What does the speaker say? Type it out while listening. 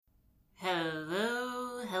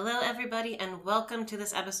Hello, everybody, and welcome to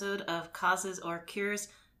this episode of Causes or Cures.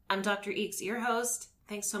 I'm Dr. Eeks, your host.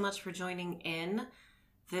 Thanks so much for joining in.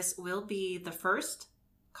 This will be the first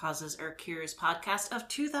Causes or Cures podcast of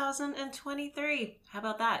 2023. How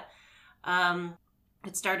about that?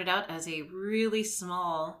 It started out as a really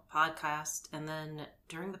small podcast, and then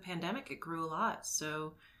during the pandemic, it grew a lot.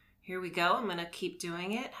 So here we go. I'm going to keep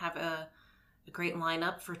doing it. Have a great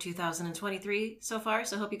lineup for 2023 so far,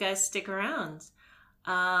 so hope you guys stick around.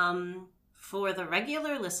 For the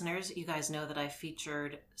regular listeners, you guys know that I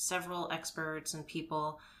featured several experts and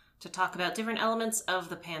people to talk about different elements of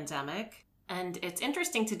the pandemic. And it's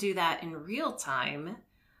interesting to do that in real time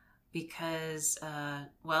because,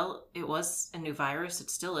 it was a new virus. It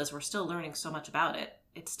still is. We're still learning so much about it.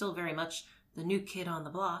 It's still very much the new kid on the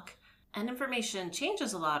block. And information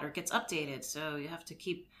changes a lot or gets updated. So you have to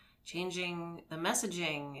keep changing the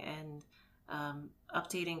messaging and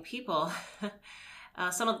updating people.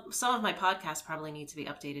 Some of my podcasts probably need to be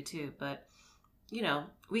updated too, but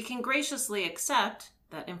we can graciously accept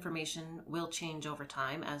that information will change over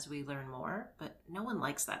time as we learn more, but no one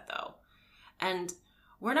likes that though. And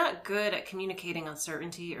we're not good at communicating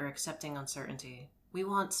uncertainty or accepting uncertainty. We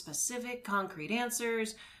want specific, concrete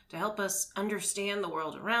answers to help us understand the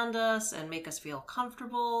world around us and make us feel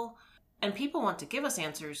comfortable. And people want to give us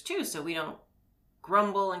answers too, so we don't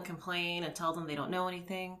grumble and complain and tell them they don't know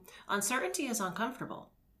anything. Uncertainty is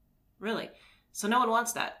uncomfortable, really. So no one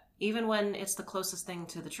wants that, even when it's the closest thing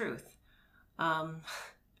to the truth.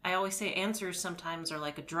 I always say answers sometimes are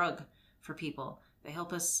like a drug for people. They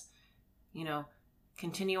help us,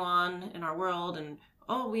 continue on in our world and,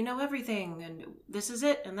 we know everything and this is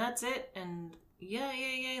it and that's it and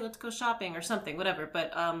yay, let's go shopping or something, whatever.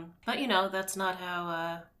 But that's not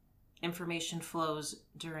how information flows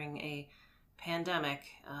during a pandemic.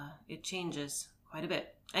 It changes quite a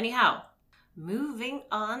bit. Anyhow, moving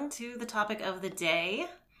on to the topic of the day.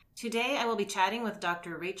 Today I will be chatting with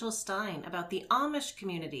Dr. Rachel Stein about the Amish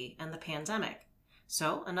community and the pandemic.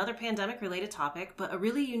 So another pandemic related topic, but a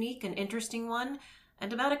really unique and interesting one,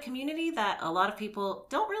 and about a community that a lot of people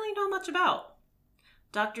don't really know much about.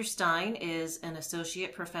 Dr. Stein is an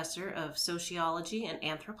associate professor of sociology and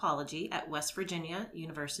anthropology at West Virginia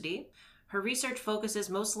University. Her research focuses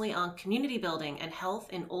mostly on community building and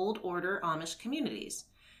health in Old Order Amish communities.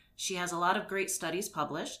 She has a lot of great studies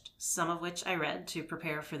published, some of which I read to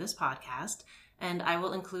prepare for this podcast, and I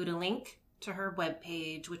will include a link to her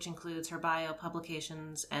webpage, which includes her bio,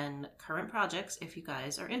 publications, and current projects if you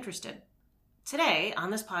guys are interested. Today,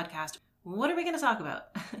 on this podcast, what are we going to talk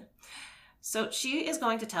about? So she is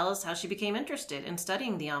going to tell us how she became interested in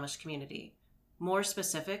studying the Amish community. More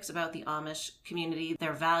specifics about the Amish community,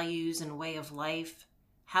 their values and way of life,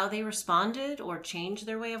 how they responded or changed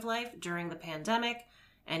their way of life during the pandemic,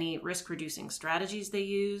 any risk-reducing strategies they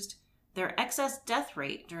used, their excess death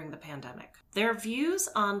rate during the pandemic, their views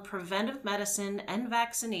on preventive medicine and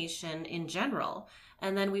vaccination in general,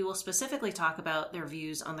 and then we will specifically talk about their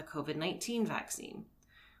views on the COVID-19 vaccine.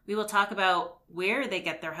 We will talk about where they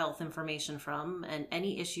get their health information from and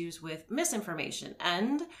any issues with misinformation.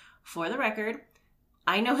 And for the record,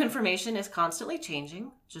 I know information is constantly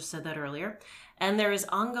changing, just said that earlier, and there is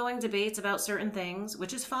ongoing debates about certain things,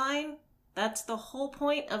 which is fine. That's the whole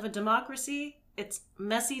point of a democracy. It's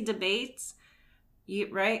messy debates,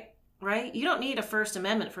 right? You don't need a First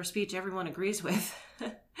Amendment for speech everyone agrees with.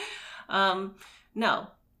 No,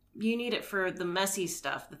 you need it for the messy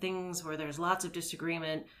stuff, the things where there's lots of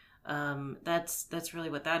disagreement. That's really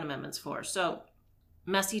what that amendment's for. So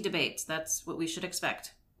messy debates, that's what we should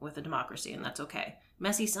expect with a democracy, and that's okay.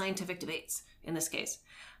 Messy scientific debates in this case.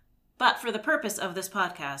 But for the purpose of this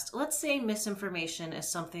podcast, let's say misinformation is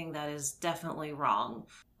something that is definitely wrong.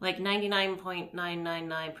 Like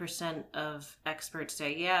 99.999% of experts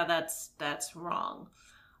say, yeah, that's wrong.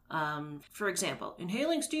 For example,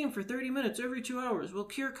 inhaling steam for 30 minutes every 2 hours will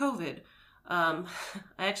cure COVID. I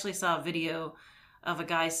actually saw a video of a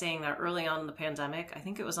guy saying that early on in the pandemic. I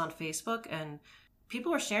think it was on Facebook, and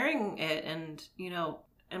people were sharing it and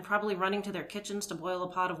probably running to their kitchens to boil a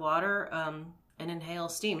pot of water and inhale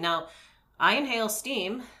steam. Now, I inhale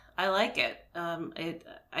steam. I like it.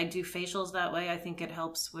 I do facials that way. I think it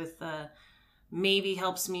helps with, maybe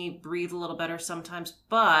helps me breathe a little better sometimes,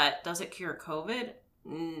 but does it cure COVID?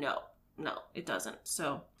 No, it doesn't.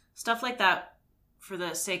 So stuff like that, for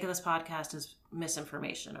the sake of this podcast, is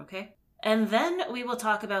misinformation, okay? And then we will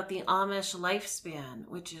talk about the Amish lifespan,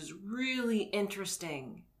 which is really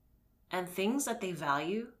interesting, and things that they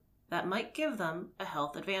value that might give them a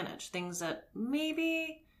health advantage. Things that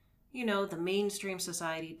maybe, the mainstream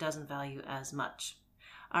society doesn't value as much.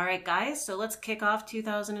 All right, guys, so let's kick off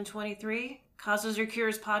 2023 Causes or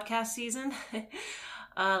Cures podcast season.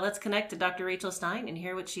 Let's connect to Dr. Rachel Stein and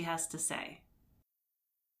hear what she has to say.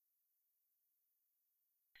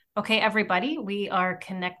 Okay, everybody, we are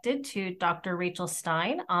connected to Dr. Rachel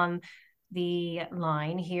Stein on the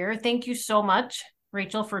line here. Thank you so much,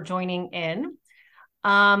 Rachel, for joining in.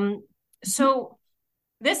 So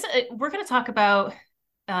this we're going to talk about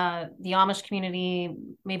the Amish community,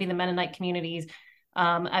 maybe the Mennonite communities.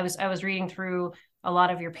 I was reading through a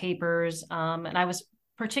lot of your papers, and I've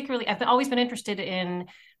always been interested in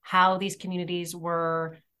how these communities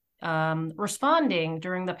were responding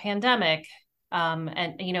during the pandemic, and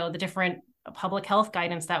the different public health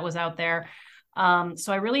guidance that was out there.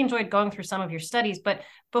 So I really enjoyed going through some of your studies. But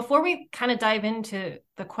before we kind of dive into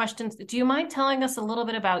the questions, do you mind telling us a little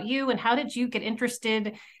bit about you and how did you get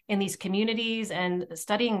interested in these communities and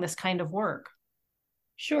studying this kind of work?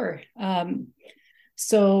 Sure.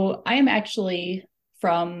 So I am actually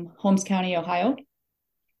from Holmes County, Ohio.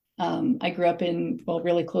 I grew up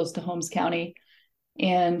really close to Holmes County,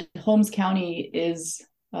 and Holmes County is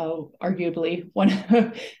arguably one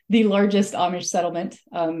of the largest Amish settlement.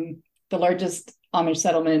 The largest Amish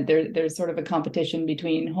settlement, there's sort of a competition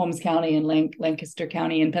between Holmes County and Lancaster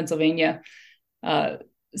County in Pennsylvania.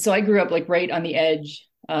 So I grew up right on the edge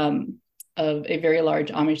of a very large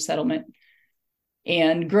Amish settlement.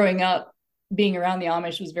 And growing up, being around the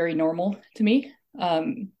Amish was very normal to me.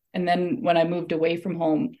 And then when I moved away from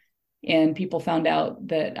home and people found out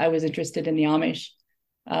that I was interested in the Amish,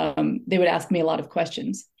 they would ask me a lot of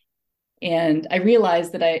questions. And I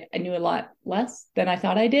realized that I knew a lot less than I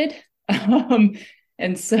thought I did.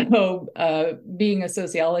 And so being a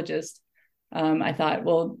sociologist, I thought,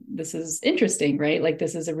 well, this is interesting, right?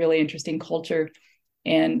 This is a really interesting culture.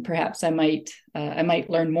 And perhaps I might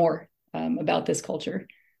learn more about this culture.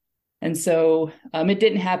 And so it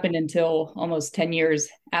didn't happen until almost 10 years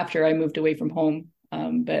after I moved away from home.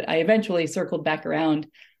 But I eventually circled back around,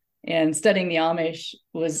 and studying the Amish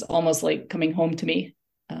was almost like coming home to me.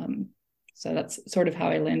 So that's sort of how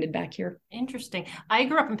I landed back here. Interesting. I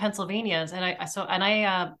grew up in Pennsylvania, and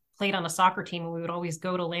I played on a soccer team, and we would always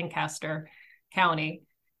go to Lancaster County.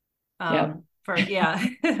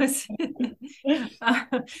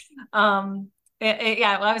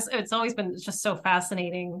 It's always been just so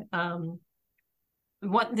fascinating. The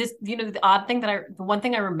one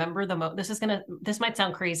thing I remember the most, this might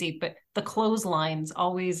sound crazy, but the clotheslines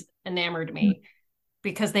always enamored me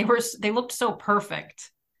because they looked so perfect.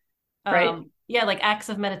 Right. Like acts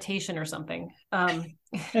of meditation or something.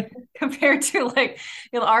 Compared to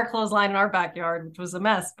our clothesline in our backyard, which was a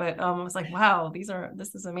mess, but I was like, wow,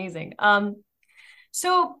 this is amazing.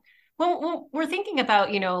 So when we're thinking about,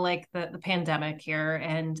 the pandemic here,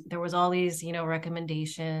 and there was all these,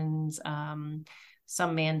 recommendations,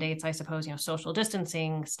 some mandates, I suppose, social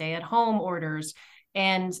distancing, stay at home orders.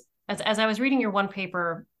 And as I was reading your one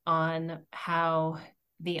paper on how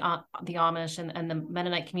the Amish and the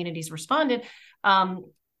Mennonite communities responded, a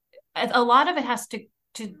lot of it has to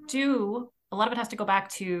go back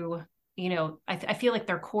to, I feel like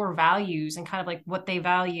their core values and kind of like what they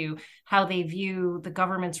value, how they view the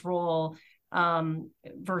government's role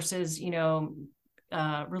versus,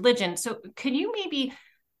 religion. So can you maybe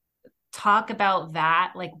talk about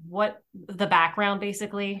that, like what the background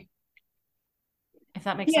basically, if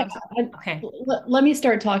that makes sense? Okay. Let me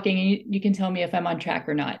start talking and you can tell me if I'm on track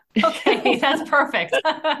or not. Okay, that's perfect.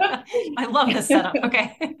 I love this setup.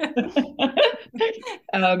 Okay.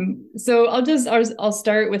 So I'll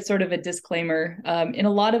start with sort of a disclaimer. In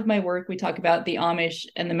a lot of my work, we talk about the Amish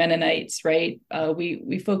and the Mennonites, right?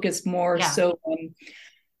 We focus more so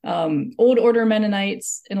on Old Order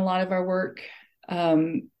Mennonites in a lot of our work.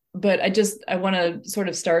 But I want to sort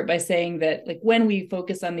of start by saying that when we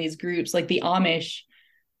focus on these groups, the Amish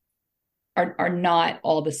are not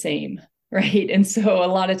all the same, right? And so a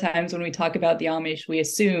lot of times when we talk about the Amish, we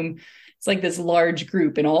assume it's this large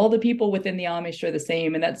group and all the people within the Amish are the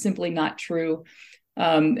same, and that's simply not true.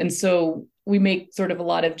 And so we make sort of a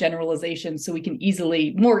lot of generalizations so we can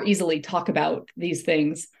more easily talk about these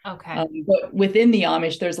things. Okay. But within the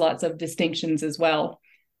Amish, there's lots of distinctions as well.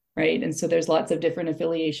 Right. And so there's lots of different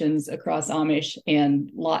affiliations across Amish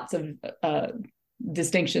and lots of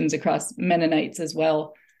distinctions across Mennonites as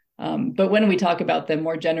well. But when we talk about them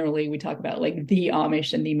more generally, we talk about the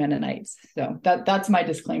Amish and the Mennonites. So that's my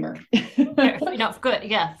disclaimer. Good.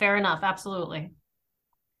 Yeah, fair enough. Absolutely.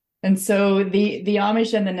 And so the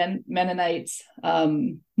Amish and the Mennonites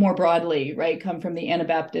more broadly, right, come from the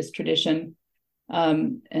Anabaptist tradition.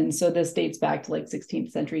 And so this dates back to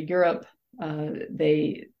 16th century Europe.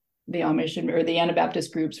 The Amish or the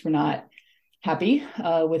Anabaptist groups were not happy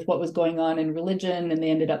with what was going on in religion, and they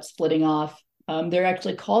ended up splitting off. They're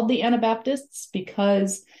actually called the Anabaptists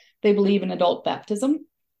because they believe in adult baptism,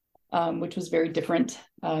 which was very different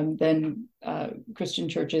than Christian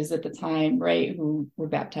churches at the time, right, who were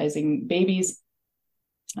baptizing babies.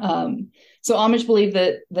 So Amish believe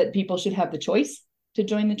that people should have the choice to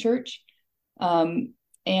join the church.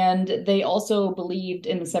 And they also believed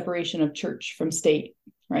in the separation of church from state,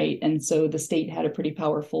 right? And so the state had a pretty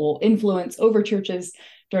powerful influence over churches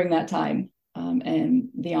during that time. And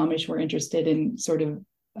the Amish were interested in sort of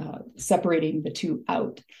separating the two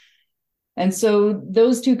out. And so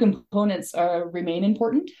those two components remain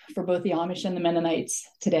important for both the Amish and the Mennonites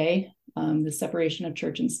today, the separation of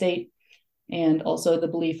church and state, and also the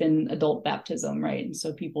belief in adult baptism, right? And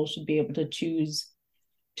so people should be able to choose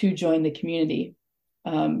to join the community.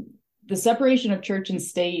 The separation of church and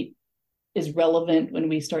state is relevant when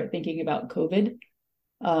we start thinking about COVID.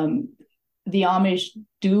 The Amish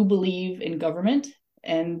do believe in government,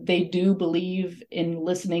 and they do believe in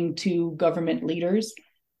listening to government leaders.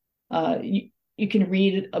 You can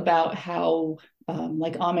read about how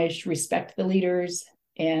like Amish respect the leaders,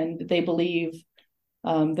 and they believe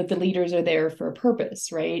that the leaders are there for a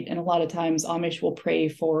purpose, right? And a lot of times Amish will pray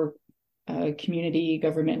for community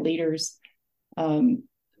government leaders.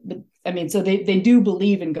 But I mean, so they do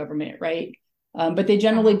believe in government, right? But they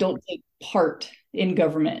generally don't take part in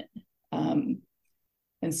government.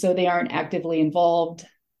 And so they aren't actively involved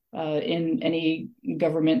in any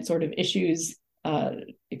government sort of issues,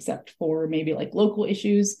 except for maybe like local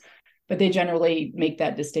issues. But they generally make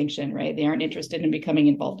that distinction, right? They aren't interested in becoming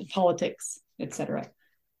involved in politics, et cetera.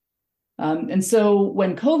 And so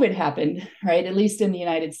when COVID happened, right, at least in the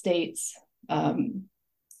United States,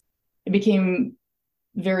 it became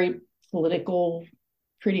very political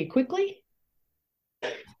pretty quickly.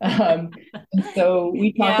 So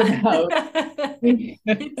we talk about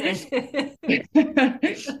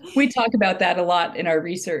we talk about that a lot in our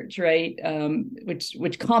research, right?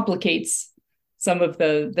 Which complicates some of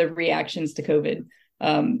the reactions to COVID.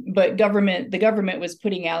 But the government was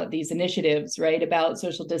putting out these initiatives, right, about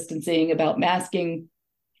social distancing, about masking.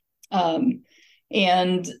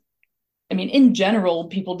 And I mean, in general,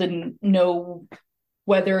 people didn't know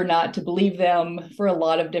whether or not to believe them for a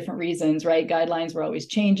lot of different reasons, right? Guidelines were always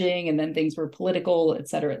changing, and then things were political, et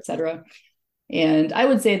cetera, et cetera. And I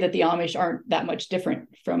would say that the Amish aren't that much different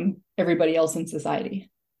from everybody else in society,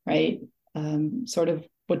 right? Sort of,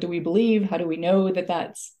 what do we believe? How do we know that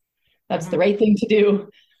that's the right thing to do,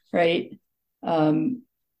 right?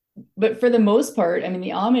 But for the most part, I mean, the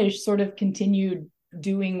Amish sort of continued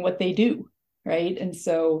doing what they do, right? And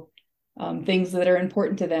so things that are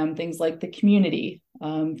important to them, things like the community,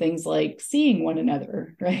 things like seeing one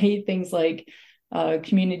another, right? Things like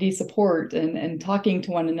community support and talking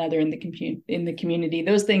to one another in the community.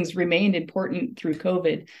 Those things remained important through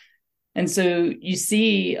COVID. And so you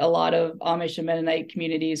see a lot of Amish and Mennonite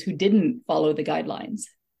communities who didn't follow the guidelines,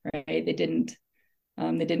 right? They didn't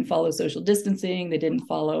follow social distancing. They didn't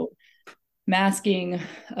follow masking.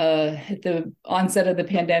 At the onset of the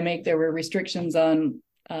pandemic, there were restrictions on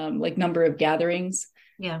like number of gatherings.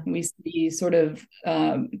 Yeah. We see sort of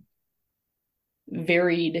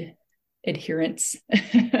varied adherence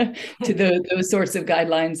to those sorts of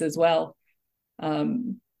guidelines as well.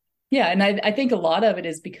 Yeah, and I think a lot of it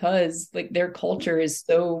is because like their culture is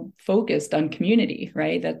so focused on community,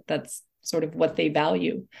 right? That's sort of what they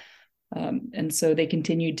value. And so they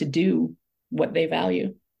continue to do what they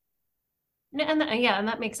value. And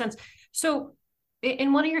that makes sense. So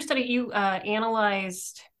in one of your studies, you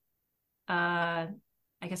analyzed, I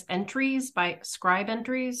guess, entries by scribe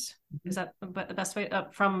entries. Is that the best way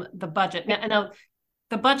from the budget? Now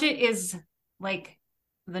the budget is like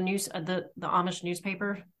the Amish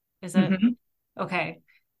newspaper. Is it? Mm-hmm. Okay.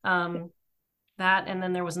 That, and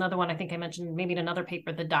then there was another one I think I mentioned maybe in another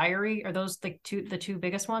paper, the diary. Are those the two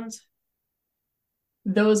biggest ones?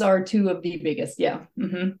 Those are two of the biggest, yeah.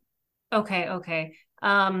 Mm-hmm. Okay.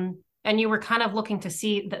 And you were kind of looking to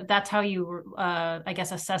see that's how you were, I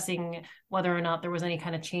guess, assessing whether or not there was any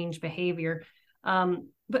kind of change behavior.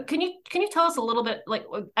 But can you tell us a little bit, like,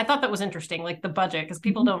 I thought that was interesting, like the budget, because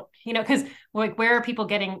people don't, because like where are people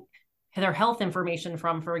getting their health information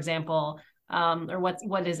from, for example, or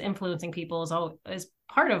what is influencing people is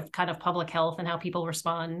part of kind of public health and how people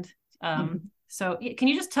respond. So can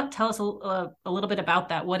you just tell us a little bit about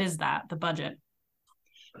that? What is that, the budget?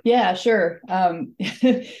 Yeah, sure.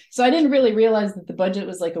 So I didn't really realize that the budget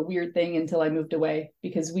was like a weird thing until I moved away,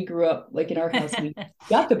 because we grew up like in our house, we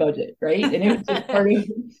got the budget, right? And it was just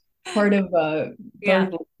part of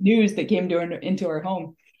the news that came into our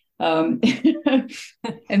home.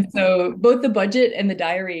 And so both the budget and the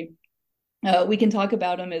diary, we can talk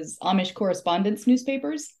about them as Amish correspondence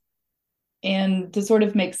newspapers. And to sort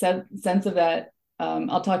of make sense of that,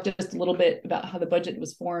 I'll talk just a little bit about how the budget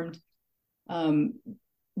was formed.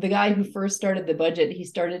 The guy who first started the budget, he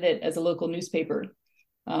started it as a local newspaper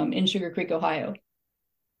in Sugar Creek, Ohio.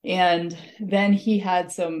 And then he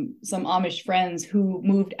had some Amish friends who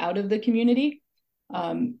moved out of the community.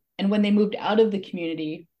 And when they moved out of the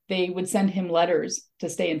community, they would send him letters to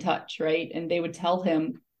stay in touch, right? And they would tell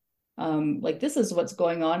him, like, this is what's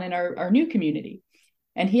going on in our new community.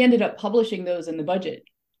 And he ended up publishing those in the budget.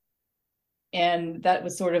 And that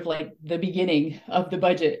was sort of like the beginning of the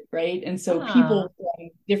budget, right? And so people from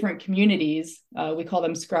different communities, we call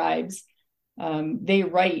them scribes, they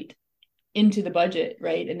write into the budget,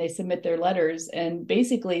 right? And they submit their letters, and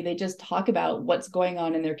basically they just talk about what's going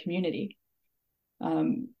on in their community.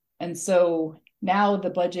 And so now the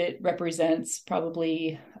budget represents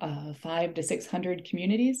probably 500 to 600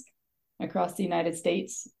 communities across the United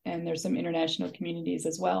States, and there's some international communities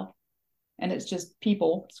as well. And it's just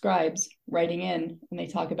people, scribes, writing in, and they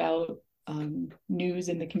talk about news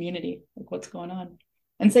in the community, like what's going on.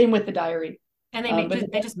 And same with the diary. And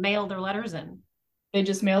they just mail their letters in. They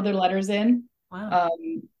just mail their letters in. Wow.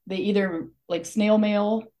 They either like snail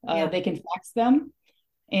mail, they can fax them.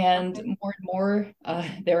 And more and more,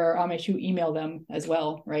 there are Amish who email them as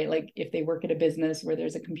well, right? Like if they work at a business where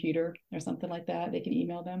there's a computer or something like that, they can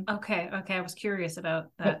email them. Okay. I was curious about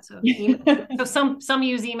that. So, so some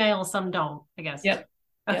use email, some don't, I guess. Yep.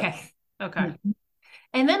 Okay. Yep. Okay. Mm-hmm.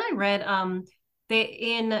 And then I read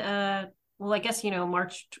well, I guess,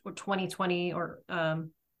 March 2020 or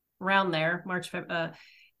around there, March,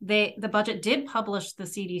 the budget did publish the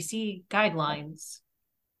CDC guidelines.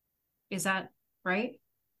 Is that right?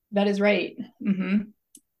 That is right. Mm-hmm.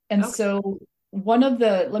 And so one of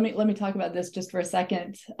the, let me talk about this just for a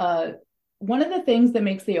second. One of the things that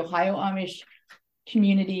makes the Ohio Amish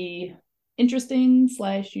community interesting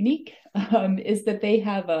 / unique is that they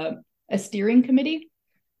have a steering committee.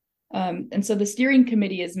 And so the steering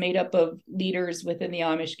committee is made up of leaders within the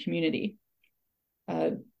Amish community.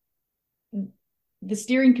 The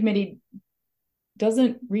steering committee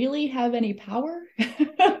doesn't really have any power.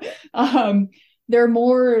 They're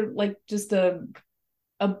more like just a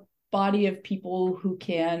body of people who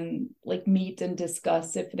can like meet and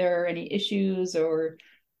discuss if there are any issues, or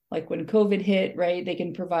like when COVID hit, right? They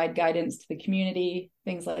can provide guidance to the community,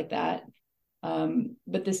 things like that.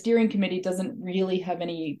 But the steering committee doesn't really have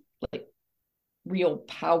any like real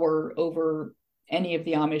power over any of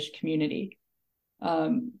the Amish community.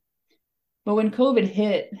 But when COVID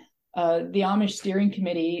hit, the Amish steering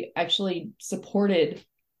committee actually supported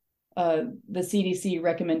the CDC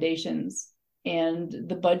recommendations, and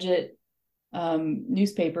the budget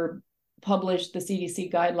newspaper published the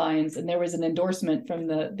CDC guidelines, and there was an endorsement from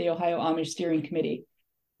the Ohio Amish Steering Committee,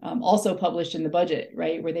 also published in the budget,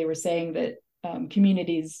 right, where they were saying that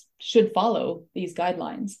communities should follow these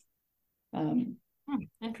guidelines.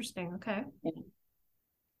 Interesting. Okay. Yeah.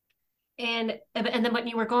 And then when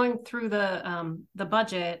you were going through the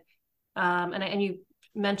budget, and you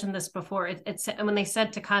mentioned this before, it's when they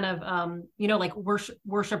said to kind of like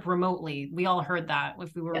worship remotely, we all heard that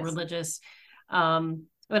if we were religious.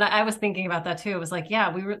 But I was thinking about that too. It was like,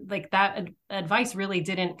 yeah, we were like that advice really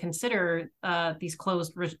didn't consider these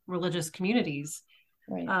closed religious communities.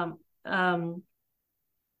 Right.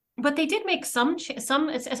 But they did make some. It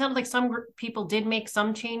sounded like some people did make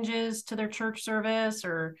some changes to their church service,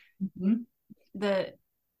 or the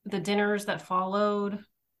dinners that followed.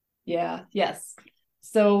 Yeah. Yes.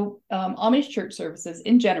 So Amish church services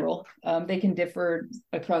in general, they can differ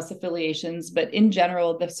across affiliations, but in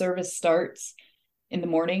general, the service starts in the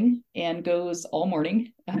morning and goes all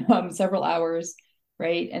morning, several hours,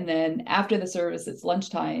 right? And then after the service, it's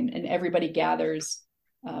lunchtime, and everybody gathers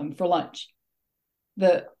for lunch.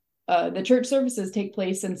 The church services take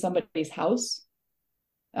place in somebody's house,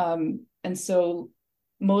 and so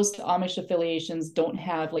most Amish affiliations don't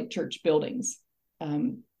have like church buildings.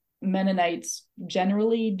 Mennonites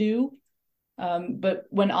generally do, but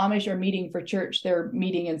when Amish are meeting for church, they're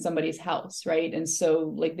meeting in somebody's house, right? And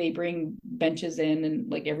so like they bring benches in,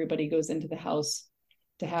 and like everybody goes into the house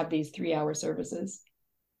to have these 3-hour services.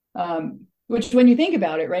 Which, when you think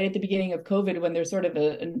about it, right at the beginning of COVID, when there's sort of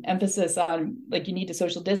an emphasis on like you need to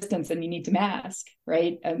social distance and you need to mask,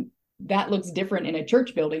 right? And that looks different in a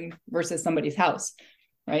church building versus somebody's house,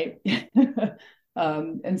 right?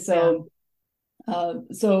 And so,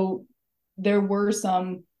 so there were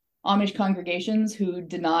some Amish congregations who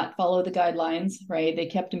did not follow the guidelines, right? They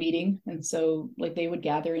kept meeting. And so like they would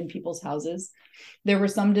gather in people's houses. There were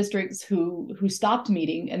some districts who stopped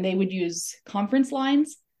meeting and they would use conference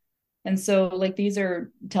lines. And so like these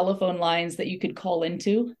are telephone lines that you could call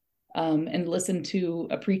into and listen to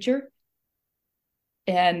a preacher.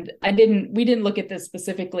 And we didn't look at this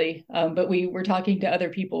specifically, but we were talking to other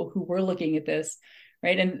people who were looking at this,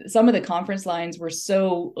 right? And some of the conference lines were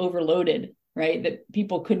so overloaded, right, that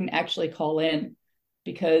people couldn't actually call in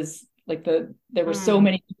because like there were so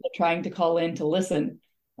many people trying to call in to listen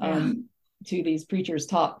to these preachers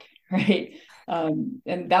talk, right?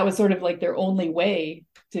 And that was sort of like their only way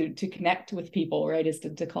to connect with people, right, is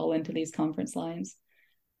to call into these conference lines.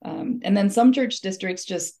 And then some church districts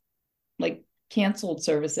just like canceled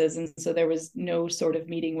services, and so there was no sort of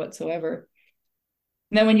meeting whatsoever.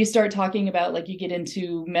 And then when you start talking about like you get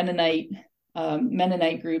into Mennonite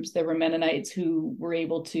groups, there were Mennonites who were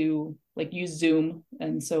able to like use Zoom,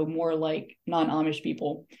 and so more like non-Amish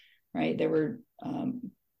people, right? There were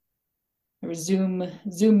Zoom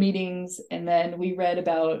meetings, and then we read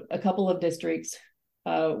about a couple of districts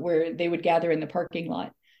where they would gather in the parking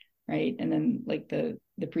lot, right? And then like the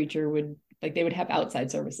preacher would like they would have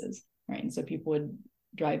outside services, right? And so people would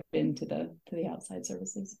drive into the outside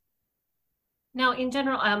services. Now, in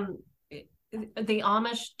general, the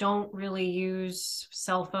Amish don't really use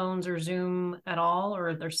cell phones or Zoom at all,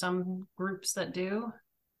 or there's some groups that do?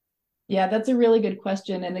 Yeah, that's a really good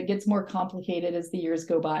question, and it gets more complicated as the years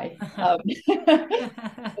go by.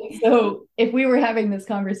 So if we were having this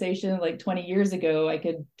conversation like 20 years ago, I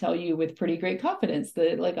could tell you with pretty great confidence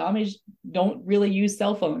that like Amish don't really use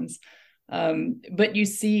cell phones. But you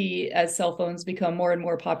see as cell phones become more and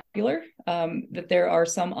more popular, that there are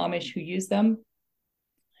some Amish who use them.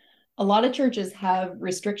 A lot of churches have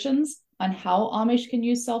restrictions on how Amish can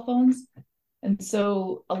use cell phones. And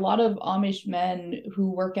so a lot of Amish men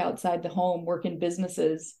who work outside the home work in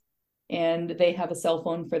businesses and they have a cell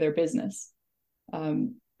phone for their business.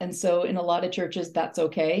 And so in a lot of churches, that's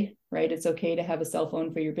okay, right? It's okay to have a cell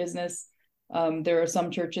phone for your business. There are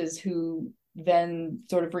some churches who then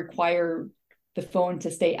sort of require the phone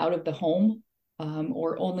to stay out of the home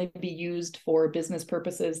or only be used for business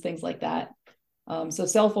purposes, things like that. So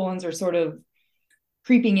cell phones are sort of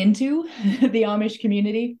creeping into the Amish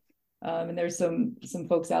community. And there's some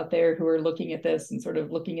folks out there who are looking at this and sort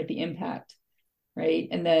of looking at the impact, right?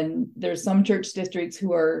 And then there's some church districts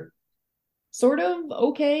who are sort of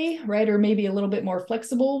okay, right? Or maybe a little bit more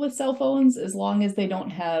flexible with cell phones as long as they don't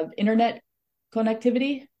have internet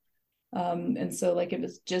connectivity. And so like if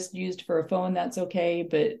it's just used for a phone, that's okay,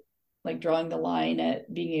 but like drawing the line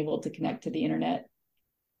at being able to connect to the internet.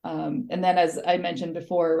 And then as I mentioned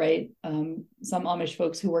before, right, some Amish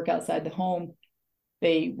folks who work outside the home,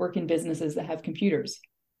 they work in businesses that have computers,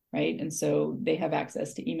 right? And so they have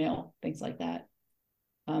access to email, things like that.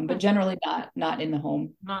 But generally not in the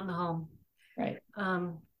home. Not in the home. Right.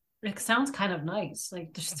 It sounds kind of nice.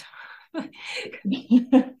 Like just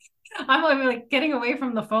I'm like getting away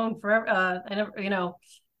from the phone forever. And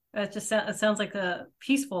it just it sounds like a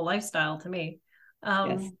peaceful lifestyle to me.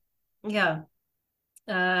 Yes. Yeah.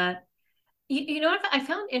 What I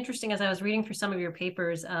found interesting as I was reading through some of your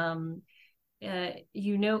papers, kind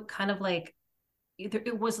of like either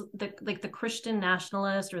it was the Christian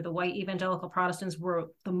nationalist or the white evangelical Protestants were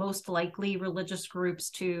the most likely religious groups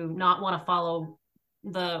to not want to follow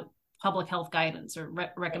the public health guidance or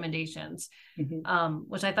recommendations,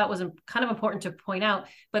 which I thought was kind of important to point out.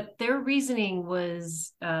 But their reasoning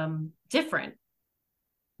was different.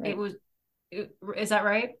 Right. Is that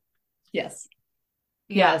right? Yes.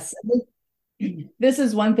 Yeah. Yes. This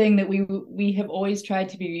is one thing that we have always tried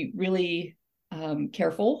to be really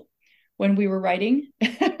careful when we were writing.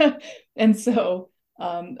 And so,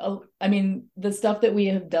 I mean, the stuff that we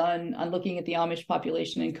have done on looking at the Amish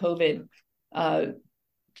population in COVID,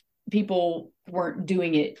 people weren't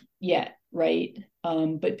doing it yet, right?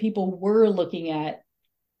 But people were looking at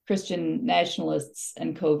Christian nationalists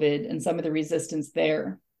and COVID and some of the resistance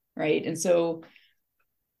there, right? And so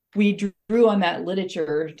we drew on that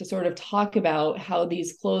literature to sort of talk about how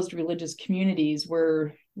these closed religious communities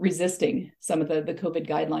were resisting some of the COVID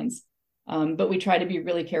guidelines. But we try to be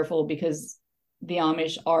really careful because the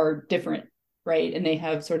Amish are different, right? And they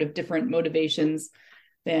have sort of different motivations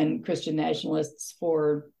than Christian nationalists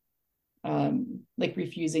for like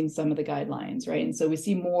refusing some of the guidelines, right? And so we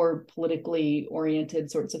see more politically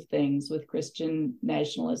oriented sorts of things with Christian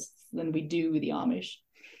nationalists than we do the Amish.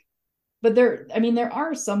 But there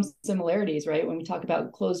are some similarities, right? When we talk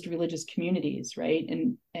about closed religious communities, right?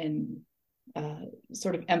 And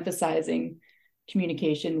sort of emphasizing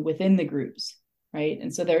communication within the groups, right?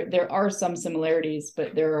 And so there are some similarities,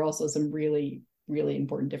 but there are also some really, really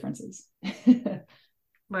important differences.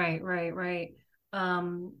 Right, right, right.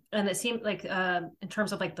 And it seemed like in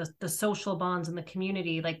terms of like the social bonds in the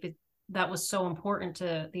community, like that was so important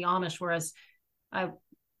to the Amish, whereas I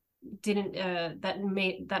didn't that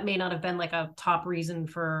may not have been like a top reason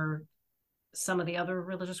for some of the other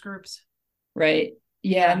religious groups. Right.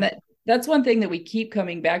 Yeah. Yeah. And that's one thing that we keep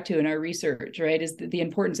coming back to in our research, right? Is the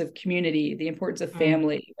importance of community, the importance of Mm,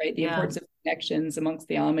 family, right? The yeah. importance of connections amongst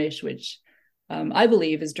the Amish, which I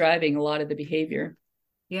believe is driving a lot of the behavior.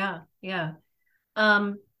 Yeah. Yeah.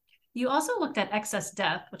 Um, you also looked at excess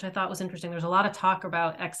death, which I thought was interesting. There's a lot of talk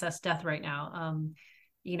about excess death right now,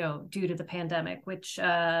 due to the pandemic, which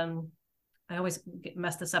I always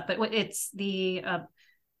mess this up, but it's the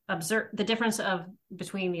difference of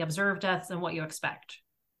between the observed deaths and what you expect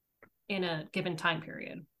in a given time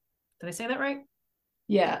period. Did I say that right?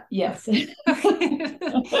 Yeah. Yes.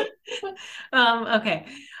 Okay. Okay.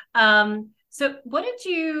 So what did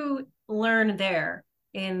you learn there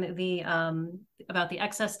in the about the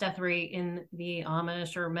excess death rate in the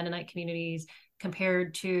Amish or Mennonite communities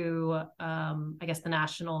compared to I guess the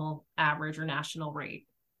national average or national rate?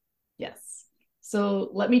 Yes. So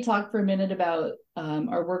let me talk for a minute about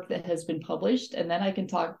our work that has been published, and then I can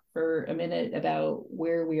talk for a minute about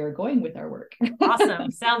where we are going with our work.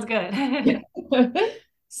 Awesome. Sounds good.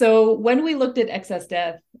 So when we looked at excess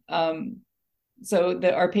death,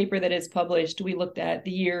 our paper that is published, we looked at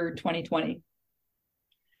the year 2020,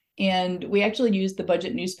 and we actually used the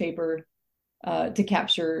budget newspaper to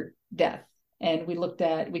capture death, and we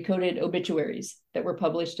coded obituaries that were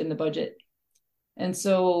published in the budget. And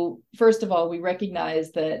so, first of all, we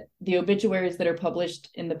recognize that the obituaries that are published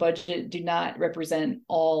in the budget do not represent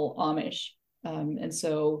all Amish. And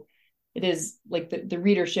so it is like the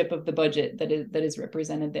readership of the budget that is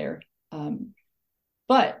represented there.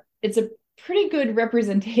 But it's a pretty good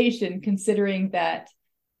representation considering that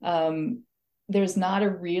there's not a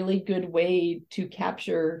really good way to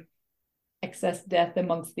capture excess death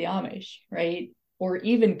amongst the Amish, right? Or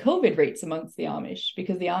even COVID rates amongst the Amish,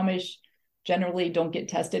 because the Amish generally don't get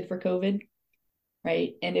tested for COVID,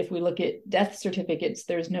 right? And if we look at death certificates,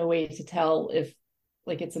 there's no way to tell if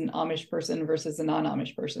like it's an Amish person versus a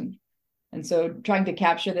non-Amish person. And so trying to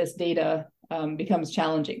capture this data becomes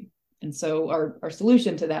challenging. And so our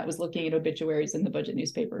solution to that was looking at obituaries in the budget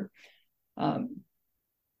newspaper. And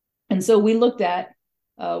so we looked at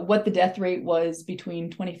what the death rate was between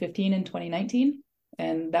 2015 and 2019.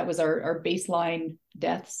 And that was our baseline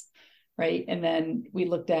deaths, right? And then we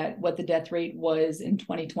looked at what the death rate was in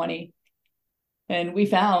 2020. And we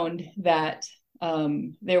found that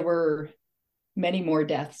there were many more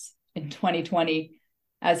deaths in 2020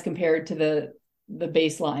 as compared to the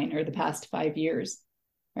baseline or the past 5 years,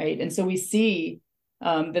 right? And so we see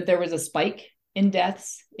that there was a spike in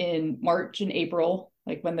deaths in March and April,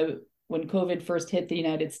 like when COVID first hit the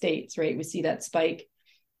United States, right? We see that spike.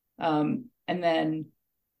 And then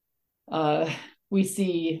we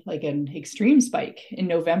see like an extreme spike in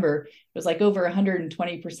November. It was like over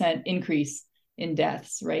 120% increase in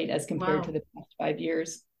deaths, right? As compared to the past 5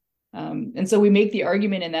 years. And so we make the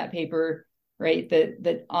argument in that paper, right,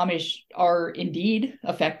 that Amish are indeed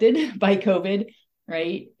affected by COVID,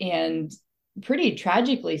 right? And pretty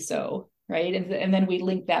tragically so, right? And then we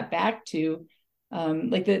link that back to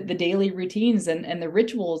like the daily routines and the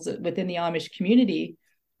rituals within the Amish community,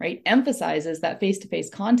 right, emphasizes that face-to-face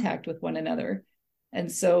contact with one another. And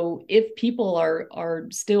so if people are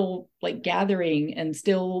still like gathering and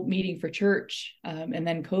still meeting for church, and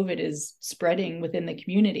then COVID is spreading within the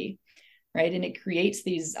community, right, and it creates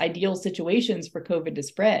these ideal situations for COVID to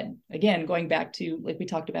spread. Again, going back to like we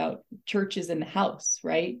talked about churches in the house,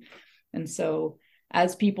 right? And so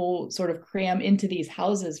as people sort of cram into these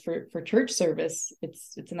houses for church service,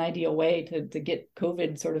 it's an ideal way to get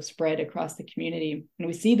COVID sort of spread across the community. And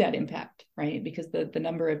we see that impact, right? Because the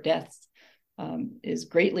number of deaths is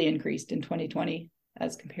greatly increased in 2020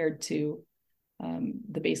 as compared to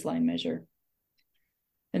the baseline measure.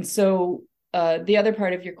 And so the other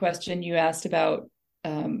part of your question, you asked about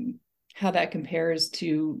how that compares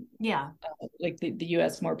to like the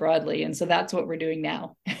US more broadly. And so that's what we're doing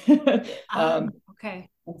now. Okay.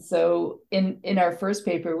 And so in our first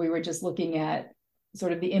paper, we were just looking at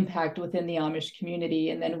sort of the impact within the Amish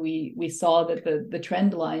community. And then we saw that the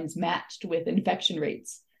trend lines matched with infection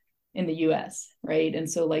rates in the US, right? And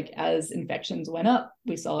so like as infections went up,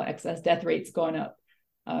 we saw excess death rates going up.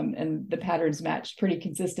 And the patterns matched pretty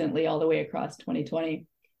consistently all the way across 2020.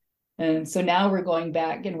 And so now we're going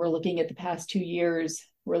back and we're looking at the past 2 years.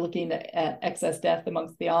 We're looking at excess death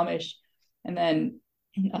amongst the Amish. And then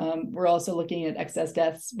We're also looking at excess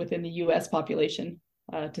deaths within the U.S. population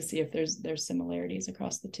to see if there's similarities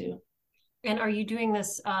across the two. And are you doing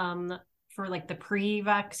this for like the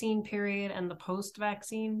pre-vaccine period and the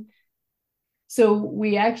post-vaccine? So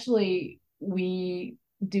we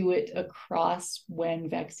do it across when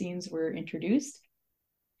vaccines were introduced.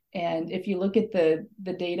 And if you look at the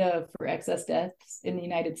data for excess deaths in the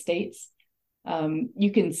United States,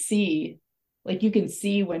 you can see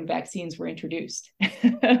when vaccines were introduced,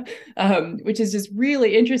 which is just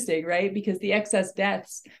really interesting, right? Because the excess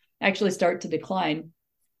deaths actually start to decline.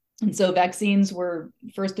 And so vaccines were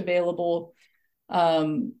first available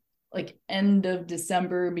like end of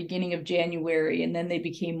December, beginning of January, and then they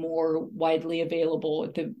became more widely available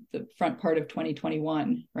at the front part of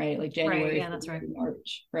 2021, right? Like January, right, yeah, that's right.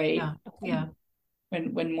 March, right? Yeah, yeah.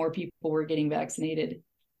 When more people were getting vaccinated.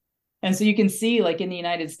 And so you can see, like in the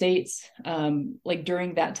United States, like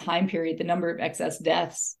during that time period, the number of excess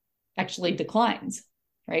deaths actually declines,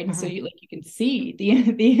 right? And so you can see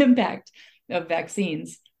the impact of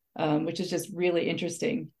vaccines, which is just really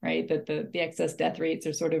interesting, right? That the excess death rates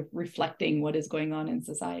are sort of reflecting what is going on in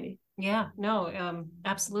society. Yeah, no,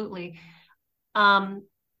 absolutely. That'll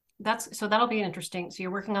be interesting. So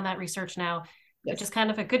you're working on that research now, Yes. which is kind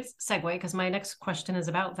of a good segue because my next question is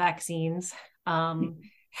about vaccines.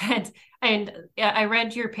 And I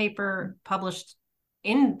read your paper published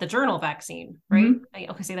in the journal Vaccine, right?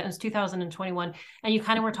 Okay, so that was 2021, and you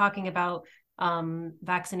kind of were talking about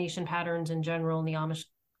vaccination patterns in general in the Amish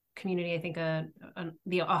community. I think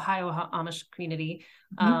the Ohio Amish community.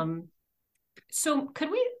 So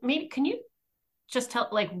can you just tell,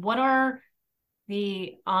 like, what are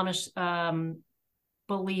the Amish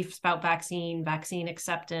beliefs about vaccine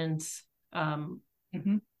acceptance?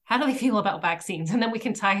 How do they feel about vaccines? And then we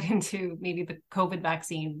can tie it into maybe the COVID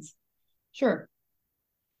vaccines. Sure.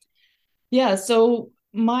 Yeah. So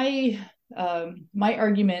my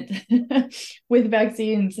argument with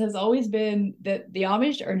vaccines has always been that the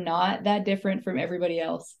Amish are not that different from everybody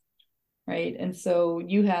else, right? And so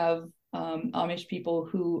you have Amish people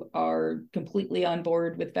who are completely on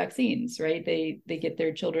board with vaccines, right? They get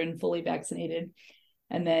their children fully vaccinated,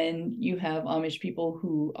 and then you have Amish people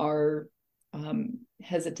who are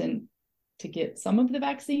hesitant to get some of the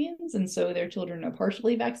vaccines, and so their children are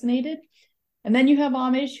partially vaccinated. And then you have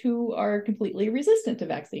Amish who are completely resistant to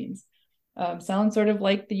vaccines. Sounds sort of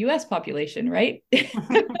like the US population, right?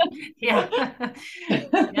 Yeah.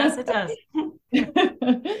 Yes, it does.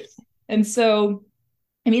 And so,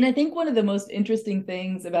 I mean, I think one of the most interesting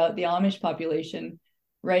things about the Amish population,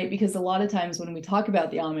 right? Because a lot of times when we talk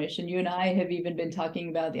about the Amish, and you and I have even been talking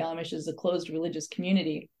about the Amish as a closed religious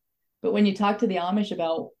community, but when you talk to the Amish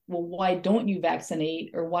about, well, why don't you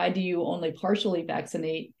vaccinate, or why do you only partially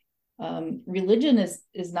vaccinate? Religion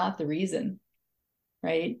is not the reason,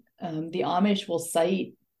 right? The Amish will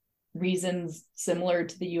cite reasons similar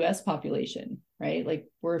to the US population, right? Like,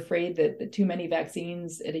 we're afraid that too many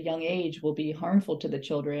vaccines at a young age will be harmful to the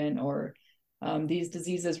children, or these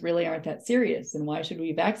diseases really aren't that serious, and why should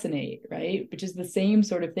we vaccinate, right? Which is the same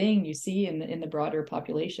sort of thing you see in the broader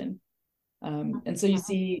population. And so you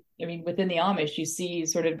see, I mean, within the Amish, you see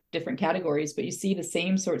sort of different categories, but you see the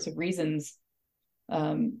same sorts of reasons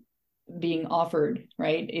being offered,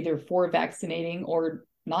 right? Either for vaccinating or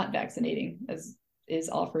not vaccinating, as is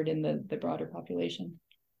offered in the broader population.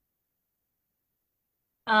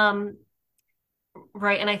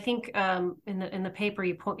 Right, and I think in the paper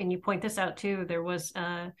you point this out too. There was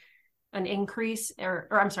an increase, or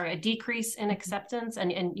I'm sorry, a decrease in acceptance,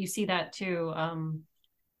 and you see that too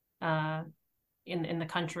in the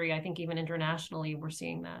country. I think even internationally we're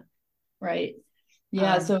seeing that. Right.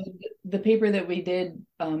 Yeah. So the paper that we did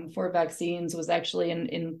for vaccines was actually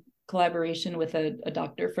in collaboration with a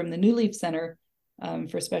doctor from the New Leaf Center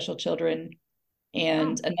for Special Children,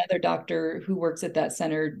 and another doctor who works at that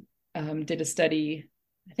center did a study,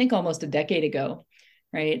 I think almost a decade ago,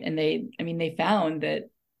 right? And they found that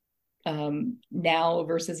now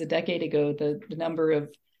versus a decade ago, the number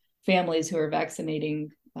of families who are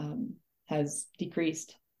vaccinating has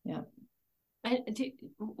decreased. Yeah. Why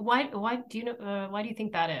do you know? Why do you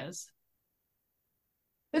think that is?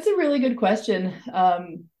 That's a really good question.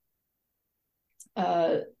 I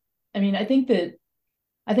mean, I think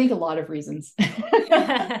a lot of reasons.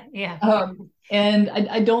 Yeah. And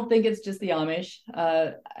I don't think it's just the Amish.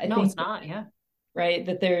 I think it's not. Yeah. Right.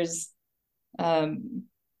 That there's, I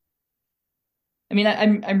mean,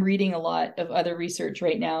 I'm reading a lot of other research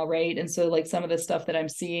right now, right? And so, like, some of the stuff that I'm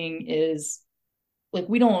seeing is like,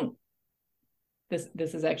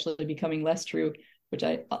 this is actually becoming less true, which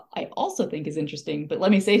I also think is interesting. But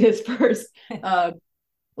let me say this first.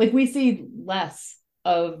 Like, we see less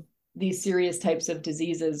of these serious types of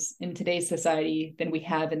diseases in today's society than we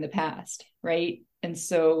have in the past, right? And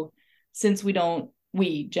so since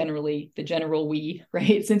we generally, the general we,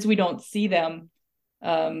 right, since we don't see them,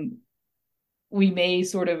 we may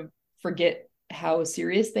sort of forget how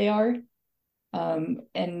serious they are.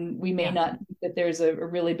 And we may not think that there's a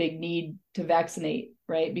really big need to vaccinate,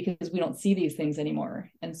 right? Because we don't see these things anymore.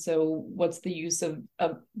 And so what's the use of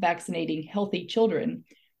vaccinating healthy children,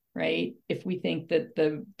 right? If we think that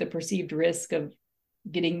the perceived risk of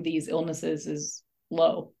getting these illnesses is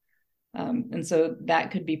low. And so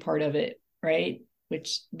that could be part of it, right?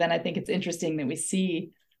 Which then I think it's interesting that we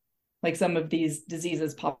see like some of these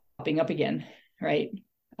diseases popping up again, right?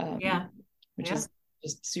 Which is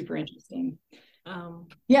just super interesting.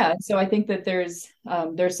 So I think that there's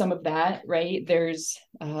some of that, right? There's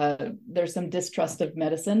some distrust of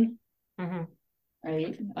medicine,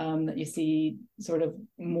 right? That you see sort of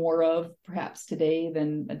more of perhaps today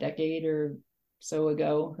than a decade or so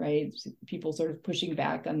ago, right? People sort of pushing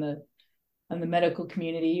back on the medical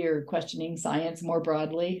community or questioning science more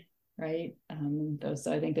broadly, right?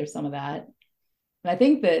 So I think there's some of that. And I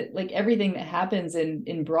think that like everything that happens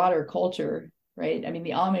in broader culture, right? I mean,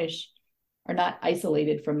 the Amish are not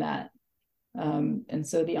isolated from that. And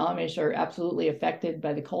so the Amish are absolutely affected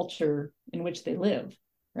by the culture in which they live,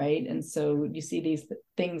 right? And so you see these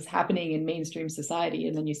things happening in mainstream society,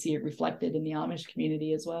 and then you see it reflected in the Amish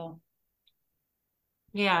community as well.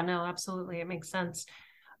 Yeah, no, absolutely. It makes sense.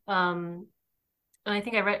 And I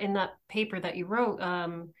think I read in that paper that you wrote,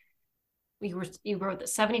 you wrote that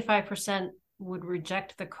 75% would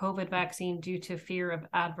reject the COVID vaccine due to fear of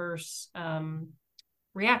adverse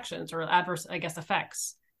reactions or adverse, I guess,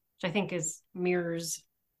 effects, which I think mirrors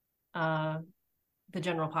the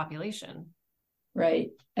general population. Right.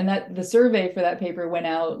 And that the survey for that paper went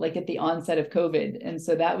out like at the onset of COVID. And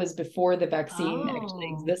so that was before the vaccine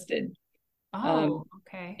actually existed.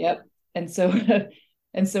 Okay. Yep. And so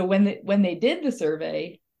and so when they did the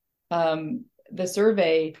survey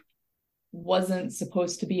wasn't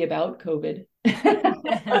supposed to be about COVID.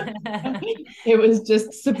 It was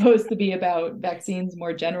just supposed to be about vaccines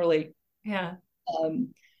more generally. Yeah.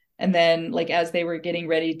 And then like as they were getting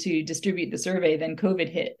ready to distribute the survey, then COVID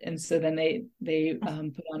hit. And so then they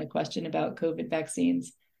put on a question about COVID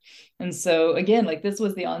vaccines. And so again, like this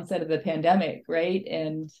was the onset of the pandemic, right?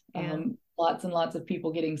 And lots and lots of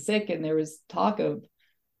people getting sick. And there was talk of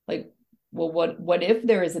like, well, what if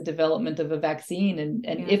there is a development of a vaccine? And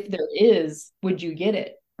if there is, would you get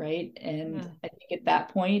it? Right. And I think at that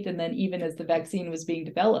point, and then even as the vaccine was being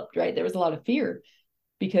developed, right, there was a lot of fear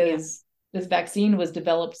because this vaccine was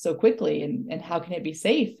developed so quickly, and how can it be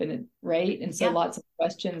safe? And so lots of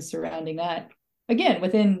questions surrounding that, again,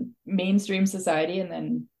 within mainstream society and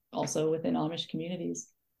then also within Amish communities.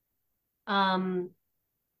 And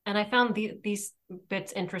I found these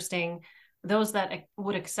bits interesting. Those that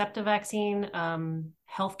would accept a vaccine,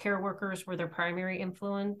 healthcare workers were their primary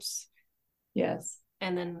influence. Yes.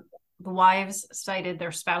 And then the wives cited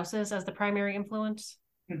their spouses as the primary influence.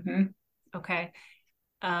 Okay.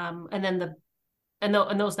 And then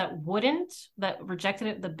those that wouldn't, that rejected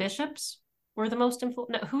it, the bishops were the most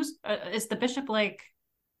influential. No, who's is the bishop like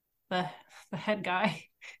the head guy?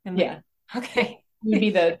 Okay. He'd be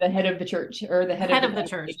the head of the church or the head of the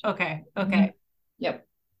church. Okay. Okay. Yep.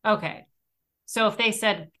 Okay. So if they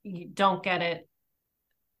said you don't get it,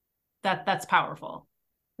 that's powerful.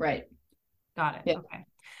 Right. Got it. Yep. Okay.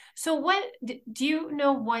 So what do you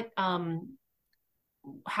know what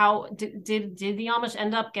how did the Amish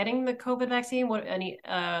end up getting the COVID vaccine? What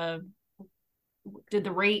did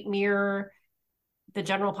the rate mirror the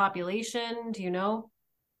general population? Do you know?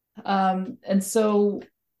 And so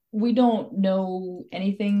we don't know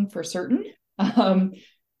anything for certain.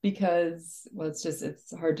 Because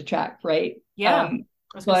it's hard to track, right? Yeah.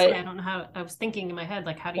 I don't know how. I was thinking in my head,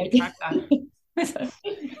 like, how do you track that?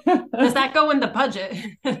 Does that go in the budget?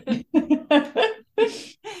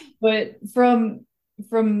 But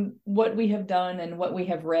from what we have done and what we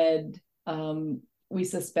have read, we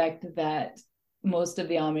suspect that most of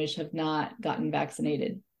the Amish have not gotten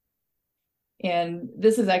vaccinated. And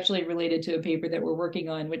this is actually related to a paper that we're working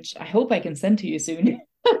on, which I hope I can send to you soon.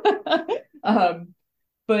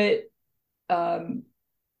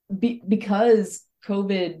 Because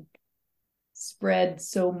COVID spread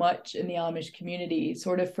so much in the Amish community,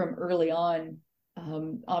 sort of from early on,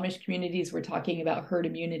 Amish communities were talking about herd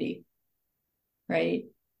immunity, right?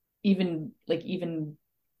 Even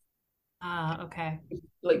okay.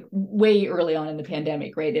 Like way early on in the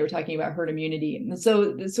pandemic, right? They were talking about herd immunity. And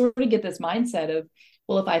so sort of get this mindset of,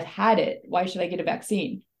 well, if I've had it, why should I get a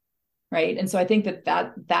vaccine? right? And so I think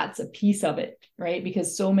that's a piece of it, right?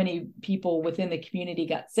 Because so many people within the community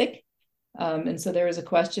got sick. And so there was a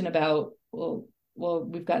question about, well,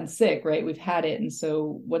 we've gotten sick, right? We've had it. And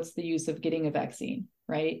so what's the use of getting a vaccine,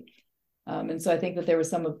 right? And so I think that there was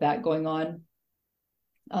some of that going on.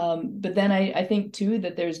 But then I think too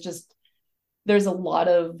that there's a lot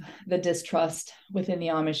of the distrust within the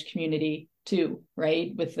Amish community too,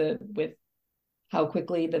 right? With how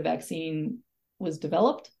quickly the vaccine was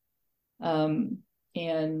developed.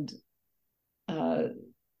 And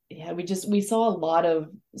yeah, we saw a lot of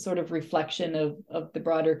sort of reflection of the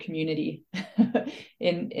broader community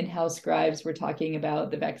in how scribes were talking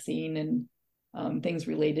about the vaccine and things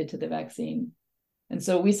related to the vaccine. And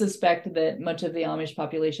so we suspect that much of the Amish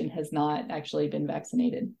population has not actually been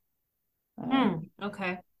vaccinated.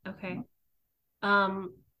 Okay. Okay.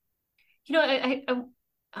 Um,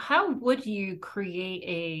 how would you create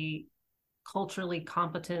a culturally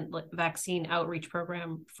competent like vaccine outreach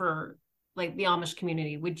program for like the Amish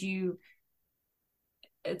community?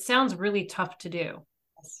 It sounds really tough to do.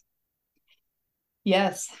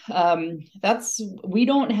 Yes, we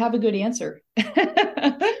don't have a good answer.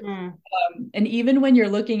 And even when you're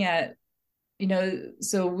looking at,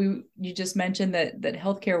 so you just mentioned that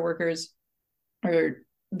healthcare workers are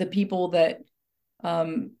the people that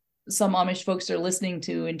some Amish folks are listening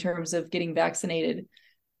to in terms of getting vaccinated,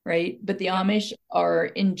 right? But the Amish are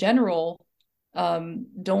in general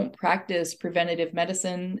don't practice preventative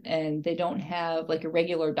medicine, and they don't have like a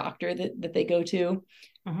regular doctor that they go to,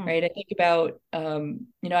 right? I think about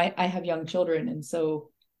I have young children, and so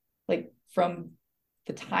like from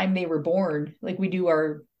the time they were born, like we do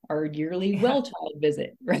our yearly well child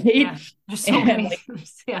visit, right? Yeah, there's so many.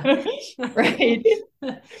 Yeah. Right.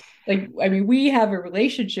 Like, I mean, we have a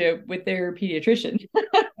relationship with their pediatrician.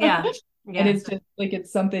 Yeah. And it's just like,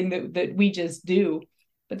 it's something that we just do,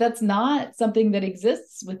 but that's not something that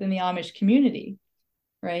exists within the Amish community.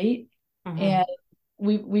 Right. And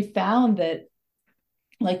we found that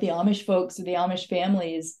like the Amish folks or the Amish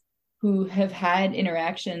families who have had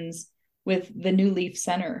interactions with the New Leaf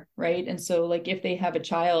Center, right? And so like if they have a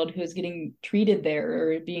child who's getting treated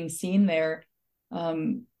there or being seen there,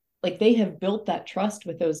 like they have built that trust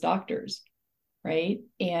with those doctors, right?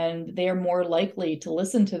 And they are more likely to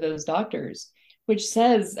listen to those doctors, which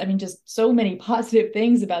says, I mean, just so many positive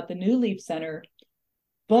things about the New Leaf Center.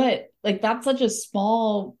 But like that's such a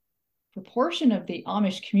small proportion of the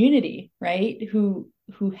Amish community, right? Who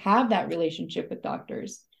have that relationship with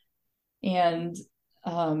doctors. And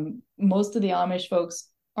most of the Amish folks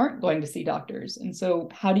aren't going to see doctors. And so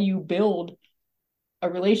how do you build a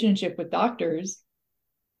relationship with doctors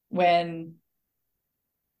when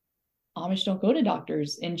Amish don't go to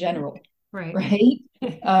doctors in general? Right.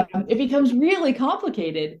 It becomes really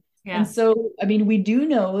complicated. Yeah. And so, I mean, we do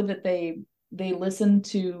know that they listen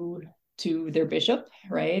to their bishop,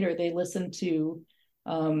 right? Or they listen to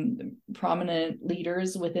prominent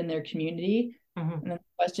leaders within their community. And then the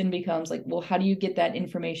question becomes like, well, how do you get that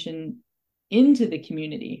information into the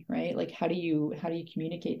community, right? Like, how do you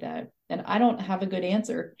communicate that? And I don't have a good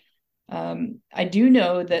answer. I do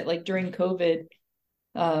know that like during COVID,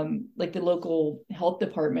 like the local health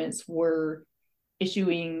departments were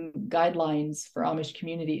issuing guidelines for Amish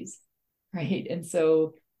communities, right? And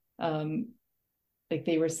so, like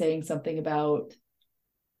they were saying something about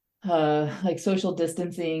like social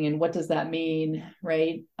distancing and what does that mean,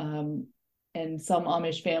 right? And some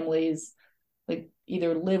Amish families like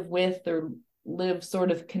either live with or live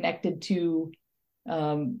sort of connected to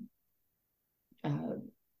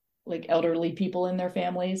like elderly people in their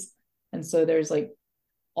families. And so there's like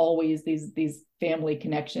always these family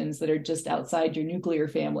connections that are just outside your nuclear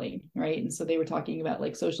family, right? And so they were talking about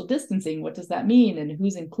like social distancing. What does that mean? And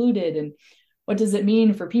who's included? And what does it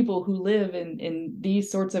mean for people who live in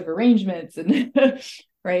these sorts of arrangements? And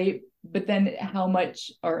right. But then how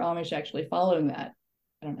much are Amish actually following that?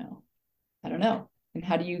 I don't know. And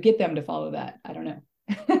how do you get them to follow that? I don't know.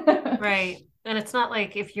 Right. And it's not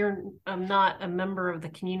like if you're not a member of the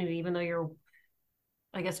community, even though you're,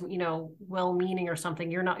 I guess, well-meaning or something,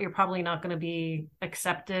 you're probably not going to be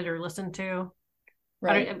accepted or listened to.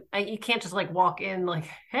 Right. You can't just like walk in like,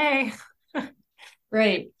 hey.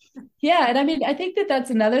 Right. Yeah. And I mean, I think that that's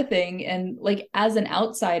another thing. And like, as an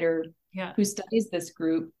outsider who studies this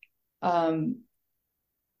group,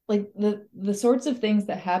 like the sorts of things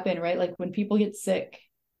that happen, right? Like when people get sick,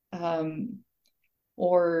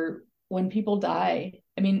 or when people die,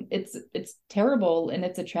 I mean, it's terrible and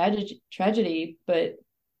it's a tragedy, but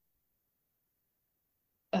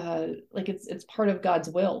like it's part of God's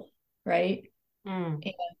will, right? Mm.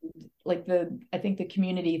 And like I think the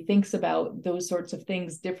community thinks about those sorts of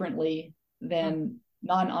things differently Mm. than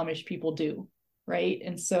non-Amish people do, right?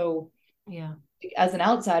 And so Yeah. as an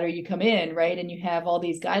outsider, you come in, right, and you have all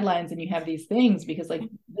these guidelines and you have these things because like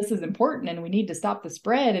this is important and we need to stop the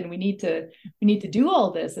spread and we need to do all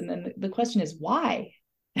this. And then the question is why?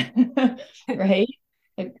 Right?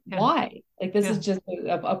 Like Yeah. why? Like this is Yeah. just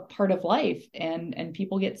a part of life, and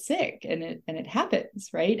people get sick and it happens,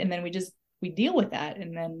 right? And then we deal with that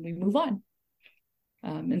and then we move on.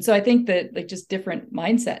 And so I think that like just different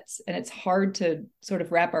mindsets, and it's hard to sort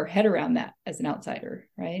of wrap our head around that as an outsider,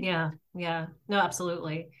 right? Yeah. Yeah. No,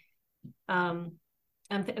 absolutely. Um,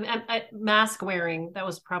 mask wearing, that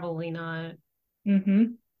was probably not, Mm-hmm.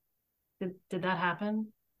 did that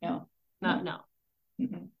happen? No, Not, no. no.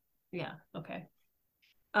 Mm-mm. Yeah. Okay.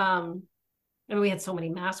 Um, I mean, we had so many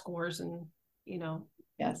mask wars and, you know,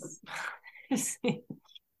 Yes.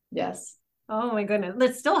 Yes. oh my goodness.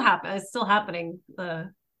 It's still happen. It's still happening.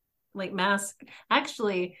 The like mask.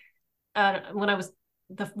 Actually, when I was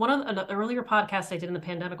one of an earlier podcast I did in the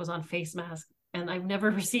pandemic was on face masks, and I've never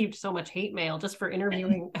received so much hate mail just for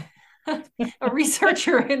interviewing a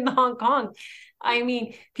researcher in Hong Kong. I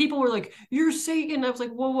mean, people were like, "You're Satan." I was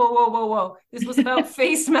like, "Whoa, whoa, whoa, whoa, whoa! This was about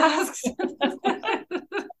face masks."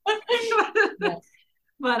 Yeah.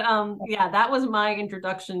 But yeah, that was my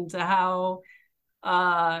introduction to how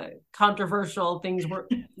controversial things were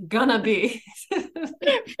gonna be.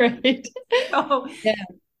 Right. So Yeah.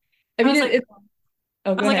 I I mean, was like,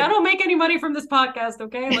 oh, I go was like, I ahead. don't make any money from this podcast,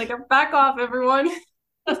 okay? Like, back off, everyone.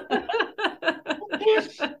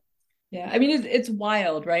 Yeah. I mean, it's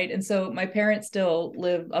wild, right? And so my parents still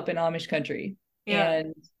live up in Amish country, Yeah.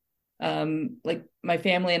 and like my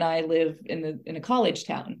family and I live in a college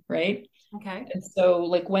town, right? Okay. And so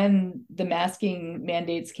like when the masking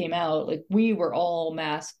mandates came out, like we were all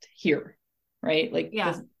masked here, right? Like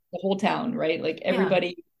Yeah. the whole town, right? Like Yeah.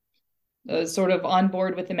 everybody sort of on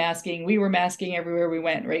board with the masking. We were masking everywhere we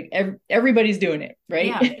went, right? Everybody's doing it, right?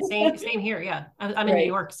 Yeah. Same here. Yeah. I'm in New Right.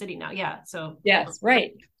 York City now. Yeah. So Yes,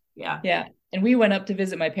 right. yeah. Yeah. And we went up to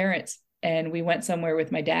visit my parents, and we went somewhere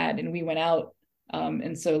with my dad, and we went out.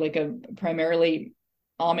 And so like a primarily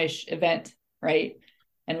Amish event, right?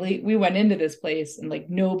 And we went into this place and like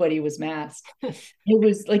nobody was masked.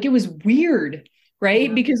 It was weird, right?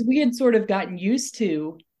 Yeah. Because we had sort of gotten used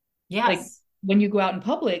to like Yes. when you go out in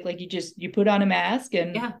public, like you put on a mask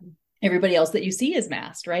and Yeah. everybody else that you see is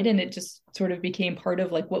masked, right? And it just sort of became part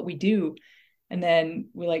of like what we do. And then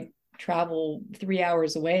we like travel 3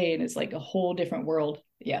 hours away and it's like a whole different world.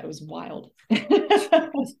 Yeah, it was wild.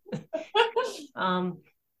 Um,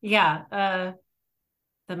 yeah.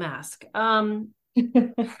 The mask. Gosh,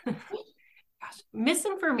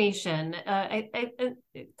 misinformation. A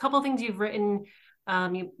couple of things you've written.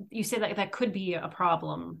 You say that that could be a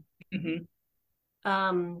problem. Mhm.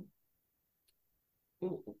 Um,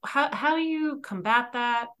 how do you combat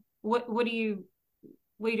that? What do you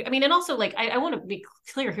I mean, and also like I want to be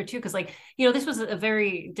clear here too, because like this was a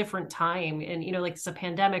very different time, and like it's a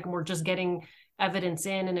pandemic, and we're just getting evidence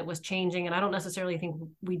in, and it was changing, and I don't necessarily think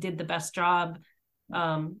we did the best job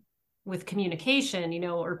with communication,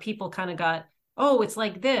 or people kind of got, oh, it's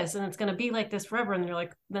like this, and it's going to be like this forever, and they're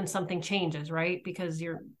like, then something changes, right? Because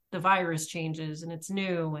the virus changes, and it's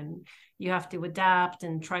new, and you have to adapt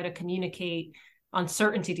and try to communicate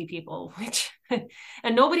uncertainty to people, which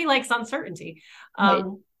and nobody likes uncertainty. Right.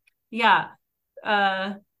 Yeah.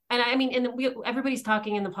 And I mean, everybody's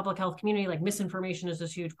talking in the public health community, like misinformation is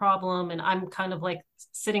this huge problem. And I'm kind of like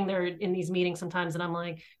sitting there in these meetings sometimes, and I'm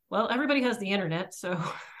like, well, everybody has the internet, so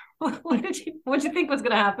what did you think was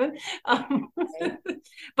going to happen? Right.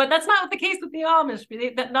 But that's not the case with the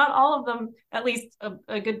Amish. That not all of them, at least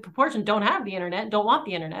a good proportion, don't have the internet, don't want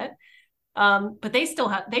the internet. But they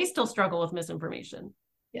still struggle with misinformation.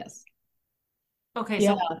 Yes. Okay,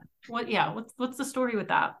 Yeah. so what's the story with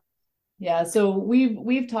that? Yeah, so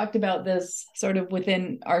we've talked about this sort of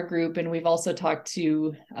within our group, and we've also talked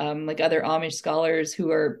to like other Amish scholars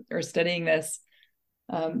who are studying this.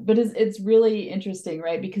 But it's really interesting,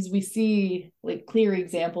 right? Because we see like clear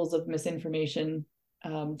examples of misinformation.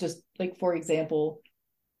 Just like for example,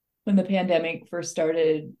 when the pandemic first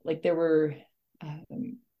started, like there were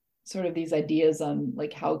sort of these ideas on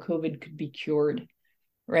like how COVID could be cured,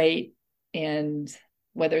 right? And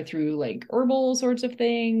whether through like herbal sorts of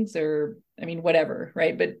things or I mean whatever,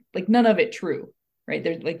 right? But like none of it true, right?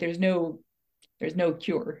 There's no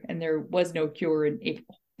cure, and there was no cure in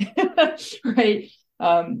April. Right.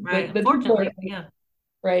 Right, But people are unfortunately, yeah.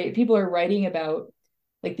 right, people are writing about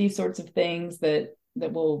like these sorts of things that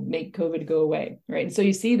will make COVID go away, right? And so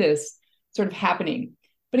you see this sort of happening.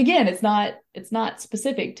 but again, it's not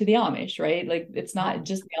specific to the Amish, right? Like it's not Oh.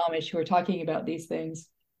 just the Amish who are talking about these things.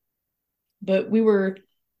 But we were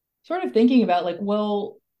sort of thinking about like,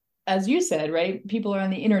 well, as you said, right? People are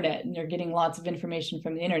on the internet and they're getting lots of information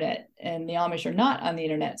from the internet, and the Amish are not on the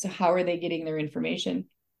internet. So how are they getting their information?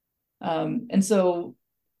 And so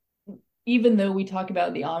even though we talk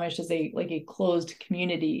about the Amish as a closed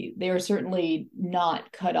community, they are certainly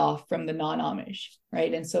not cut off from the non-Amish,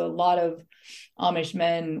 right? And so a lot of Amish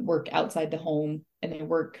men work outside the home, and they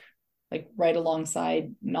work like right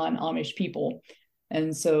alongside non-Amish people.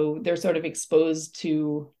 And so they're sort of exposed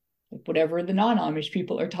to whatever the non-Amish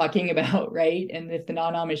people are talking about, right? And if the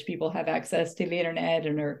non-Amish people have access to the internet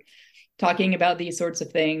and are talking about these sorts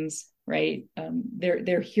of things, right?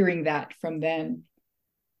 They're hearing that from them.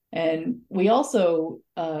 And we also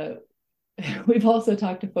we've also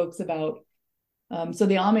talked to folks about so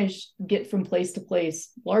the Amish get from place to place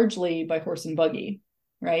largely by horse and buggy,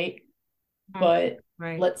 right? But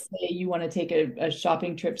Right. let's say you want to take a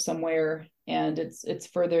shopping trip somewhere and it's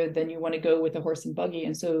further than you want to go with a horse and buggy,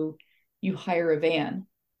 and so you hire a van,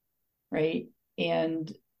 right?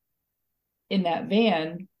 And in that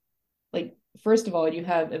van, like first of all, you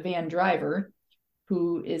have a van driver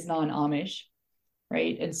who is non-Amish,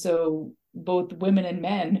 right? And so both women and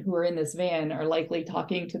men who are in this van are likely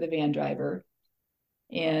talking to the van driver.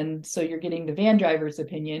 And so you're getting the van driver's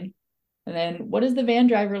opinion. And then what is the van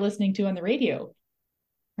driver listening to on the radio?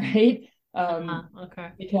 Right? Okay.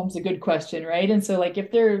 Becomes a good question, right? And so like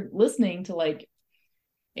if they're listening to like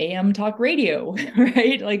AM talk radio,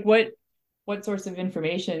 right? Like what sorts of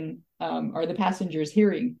information are the passengers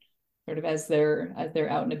hearing sort of as they're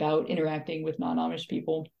out and about interacting with non-Amish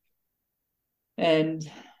people? And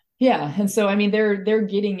yeah, and so I mean they're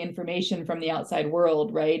getting information from the outside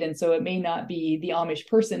world, right? And so it may not be the Amish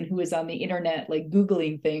person who is on the internet like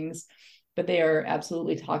googling things, but they are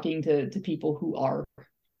absolutely talking to people who are.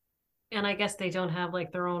 And I guess they don't have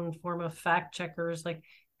like their own form of fact checkers. Like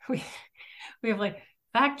we we have like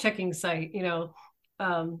fact checking site,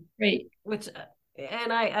 Right. which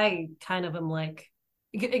and I kind of am like,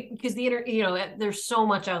 because the internet, there's so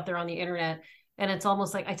much out there on the internet, and it's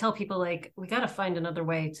almost like I tell people like we got to find another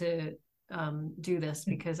way to do this,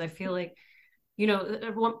 because I feel like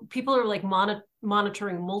people are like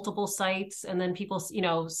monitoring multiple sites, and then people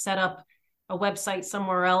set up a website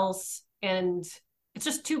somewhere else, and it's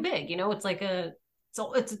just too big. It's like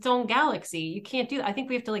it's its own galaxy. You can't do that. I think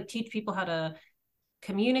we have to like teach people how to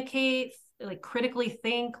communicate, like critically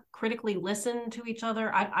think, critically listen to each other.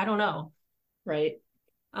 I don't know. Right.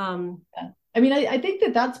 um Yeah. I mean, I think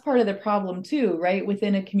that that's part of the problem too, right?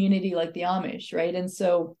 Within a community like the Amish, right? And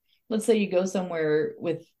so let's say you go somewhere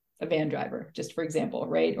with a van driver, just for example,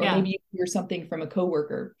 right? Or yeah, maybe you hear something from a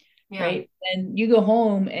coworker, yeah, right? And you go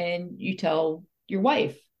home and you tell your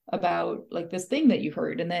wife about like this thing that you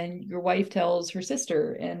heard, and then your wife tells her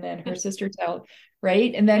sister, and then her sister tell,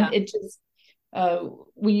 right? And then yeah, it just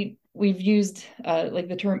we've used like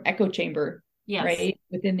the term echo chamber, yes, right,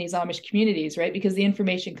 within these Amish communities, right? Because the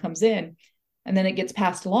information comes in and then it gets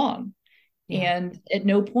passed along. yeah, And at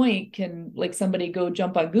no point can like somebody go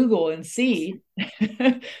jump on Google and see,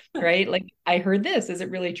 right? Like I heard this, is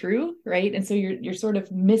it really true? Right. And so you're sort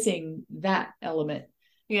of missing that element.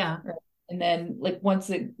 yeah, Right? And then like once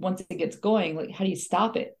it gets going, like how do you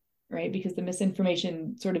stop it? Right. Because the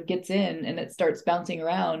misinformation sort of gets in and it starts bouncing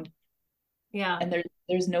around, yeah, and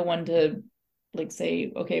there's no one to like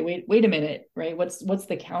say, okay, wait a minute, right? What's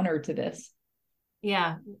the counter to this?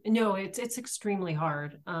 yeah. No, it's extremely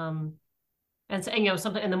hard. And so, and,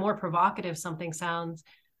 something, and the more provocative something sounds,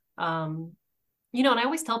 um and I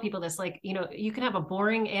always tell people this, like, you can have a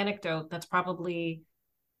boring anecdote that's probably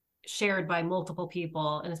shared by multiple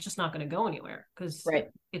people, and it's just not going to go anywhere because Right.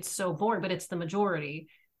 it's so boring, but it's the majority.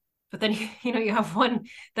 But then you have one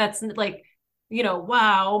that's like,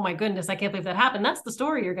 wow, oh my goodness, I can't believe that happened. That's the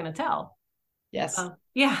story you're going to tell. Yes.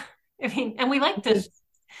 Yeah. I mean, and we like to, Because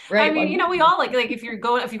I right. mean, Well, we all like if you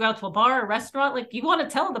go out to a bar or restaurant, like you want to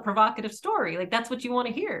tell the provocative story. Like that's what you want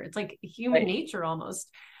to hear. It's like human right. nature almost.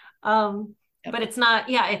 Um, Yep. but it's not,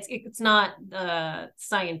 yeah, it's not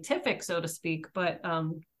scientific, so to speak, but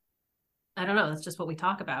I don't know, that's just what we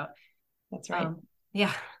talk about. That's right. Um,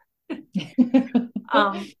 yeah.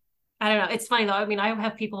 um, I don't know. It's funny though. I mean, I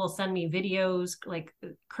have people send me videos, like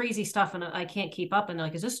crazy stuff, and I can't keep up. And they're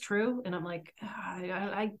like, "Is this true?" And I'm like,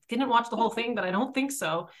 I didn't watch the whole thing, but I don't think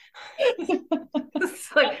so."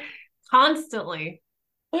 It's like constantly.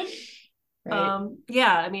 Right.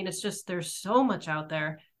 Yeah. I mean, it's just there's so much out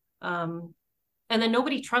there, um, and then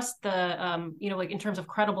nobody trusts like in terms of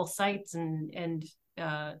credible sites, and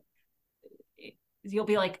you'll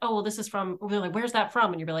be like, oh, well, this is from, we'll be like, where's that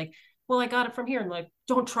from? And you'll be like, well, I got it from here. And like,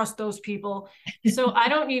 don't trust those people. So I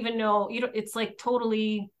don't even know, it's like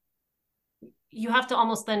totally, you have to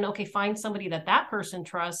almost then, okay, find somebody that person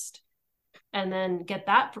trusts and then get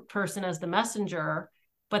that person as the messenger.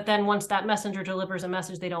 But then once that messenger delivers a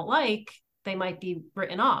message they don't like, they might be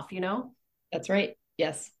written off, That's right.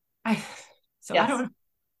 Yes. I, so Yes.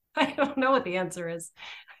 I don't know what the answer is.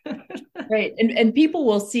 Right. And people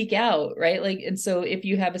will seek out, right? Like, and so if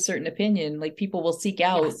you have a certain opinion, like people will seek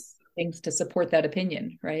out Yes. things to support that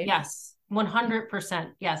opinion, right? Yes.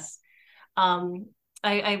 100%. Yes. Um,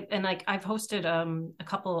 and like I've hosted a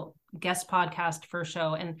couple guest podcast for a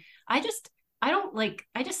show, and I don't like,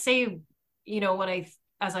 I just say, what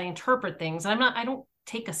as I interpret things. I don't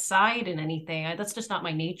take a side in anything. That's just not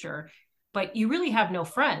my nature. But you really have no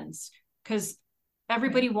friends because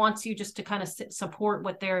everybody wants you just to kind of support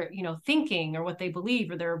what they're, thinking or what they believe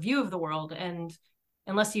or their view of the world. And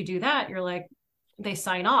unless you do that, you're like, they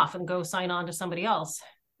sign off and go sign on to somebody else.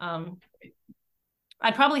 Um,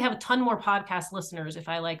 I'd probably have a ton more podcast listeners if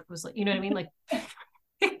I like was like, you know what I mean? Like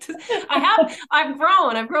I've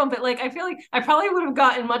grown, but like I feel like I probably would have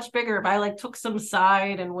gotten much bigger if I like took some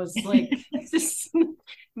side and was like just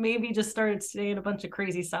maybe just started saying a bunch of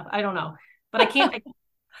crazy stuff. I don't know. But I can't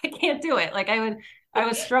do it. Like I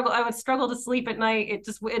would struggle to sleep at night.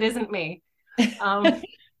 It isn't me. Um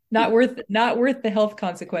Not worth the health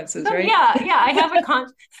consequences, so right? yeah, I have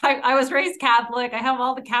I was raised Catholic. I have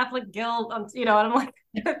all the Catholic guilt, and I'm like,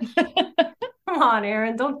 come on,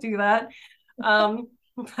 Aaron, don't do that. But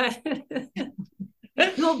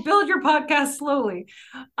build your podcast slowly.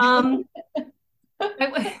 Um,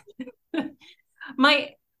 my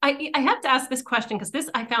I have to ask this question because this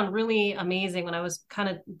I found really amazing when I was kind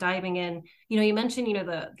of diving in. You mentioned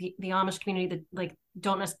the Amish community that like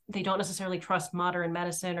they don't necessarily trust modern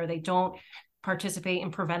medicine, or they don't participate in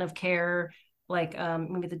preventive care like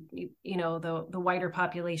maybe the whiter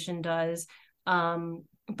population does.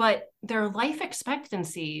 But their life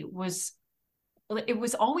expectancy was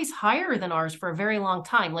always higher than ours for a very long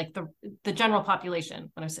time, like the general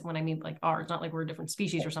population. When I mean like ours, not like we're a different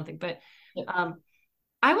species or something, but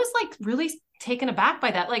I was like really taken aback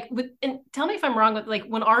by that. Like, and tell me if I'm wrong, but like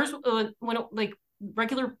when ours, when like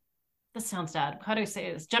regular, this sounds sad. How do I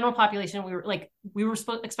say this? General population, we were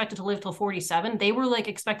expected to live till 47. They were like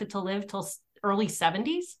expected to live till early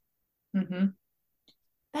 70s. Mm-hmm.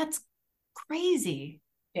 That's crazy.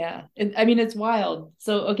 Yeah. I mean, it's wild.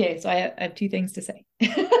 So, okay. So I have two things to say.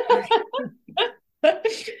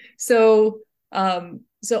 So,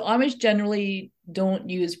 so Amish generally don't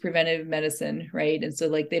use preventive medicine, right? And so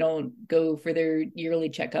like they don't go for their yearly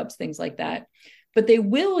checkups, things like that. But they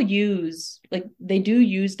will use, like they do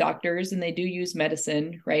use doctors and they do use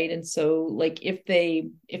medicine, right? And so like if they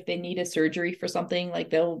need a surgery for something, like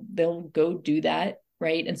they'll go do that,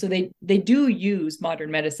 right? And so they do use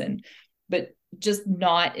modern medicine, but just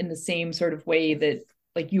not in the same sort of way that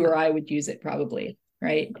like you or I would use it probably,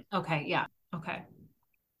 right? Okay, yeah. Okay.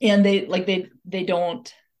 And they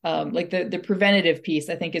don't like the preventative piece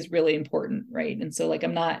I think is really important, right? And so like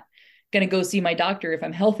I'm not going to go see my doctor if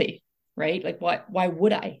I'm healthy, right? Like why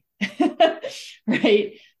would I?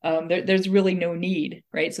 Right? There's really no need,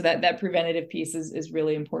 right? So that preventative piece is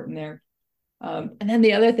really important there. And then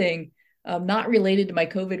the other thing, not related to my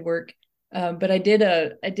COVID work, but I did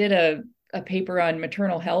a paper on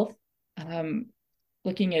maternal health,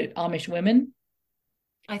 looking at Amish women.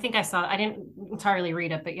 I think I saw. I didn't entirely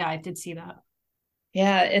read it, but yeah, I did see that.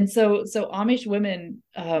 Yeah, and so Amish women,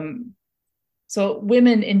 so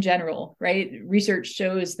women in general, right? Research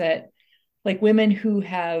shows that like women who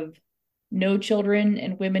have no children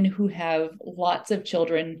and women who have lots of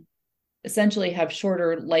children essentially have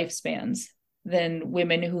shorter lifespans than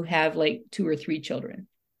women who have like 2 or 3 children,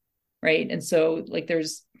 right? And so like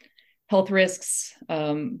there's health risks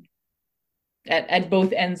at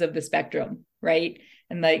both ends of the spectrum, right?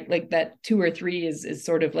 And like that 2 or 3 is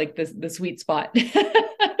sort of like the sweet spot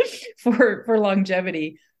for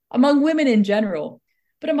longevity among women in general.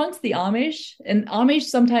 But amongst the Amish, and Amish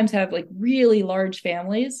sometimes have like really large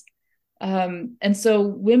families. And so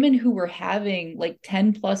women who were having like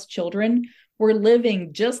 10 plus children were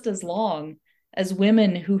living just as long as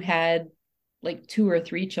women who had like 2 or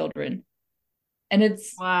 3 children. And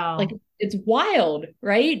it's like, Wow. it's wild,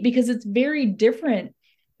 right? Because it's very different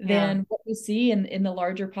Yeah. than what we see in the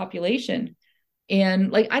larger population.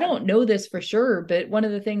 And like, I don't know this for sure, but one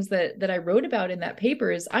of the things that I wrote about in that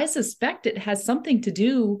paper is I suspect it has something to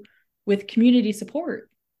do with community support,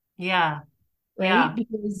 Yeah. right? Yeah.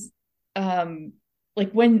 Because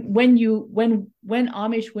like when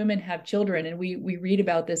Amish women have children, and we read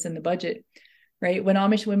about this in the budget, right? When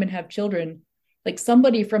Amish women have children, like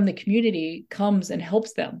somebody from the community comes and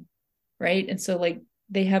helps them, right? And so like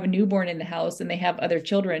they have a newborn in the house and they have other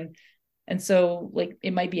children. And so like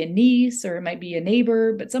it might be a niece or it might be a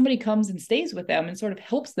neighbor, but somebody comes and stays with them and sort of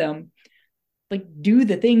helps them like do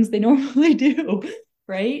the things they normally do,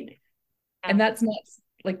 right? Yeah. And that's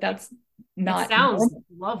It not sounds normal.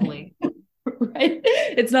 lovely. Right?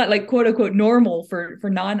 It's not like quote unquote normal for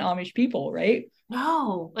non-Amish people, right?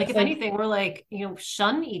 No, like It's if like, anything, we're like,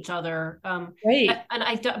 shun each other. right.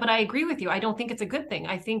 But I agree with you. I don't think it's a good thing.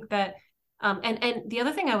 I think that, and the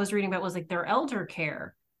other thing I was reading about was like their elder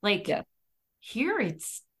care. Like Yeah. here,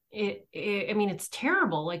 I mean, it's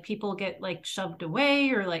terrible. Like people get like shoved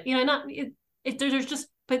away or like, not there's just,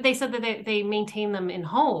 but they said that they maintain them in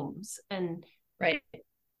homes, and Right.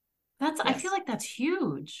 I feel Yes. like that's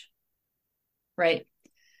huge. Right.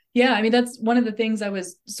 Yeah, I mean that's one of the things I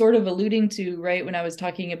was sort of alluding to, right, when I was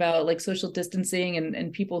talking about like social distancing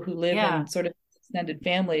and people who live Yeah. in sort of extended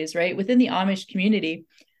families, right? Within the Amish community,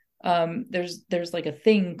 there's like a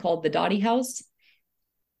thing called the Dottie House.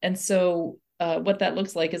 And so what that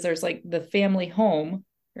looks like is there's like the family home,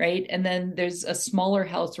 right? And then there's a smaller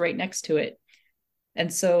house right next to it.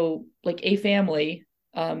 And so like a family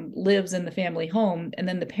lives in the family home, and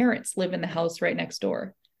then the parents live in the house right next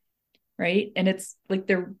door, right? And it's like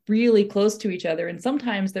they're really close to each other, and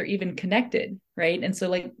sometimes they're even connected, right? And so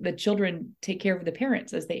like the children take care of the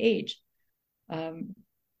parents as they age, um,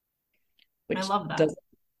 I which love that. doesn't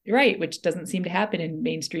right, which doesn't seem to happen in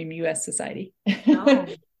mainstream U.S. society. No,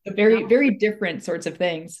 Very, no. very different sorts of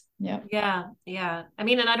things. Yeah. Yeah, yeah. I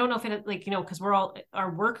mean, and I don't know if it like, because we're all our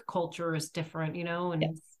work culture is different, and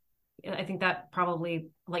Yes. I think that probably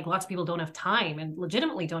like lots of people don't have time and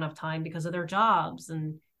legitimately don't have time because of their jobs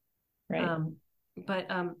and Right. um but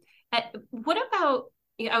what about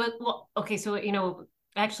I was well okay, so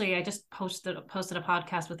actually I just posted a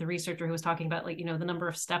podcast with a researcher who was talking about like, the number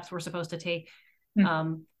of steps we're supposed to take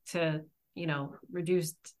Hmm. to,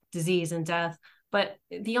 reduce disease and death. But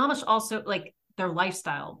the Amish also like their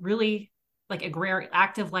lifestyle, really like agrarian,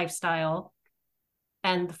 active lifestyle,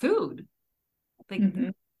 and the food. Like Mm-hmm.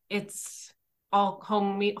 it's all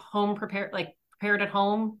home prepared, like prepared at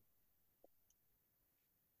home.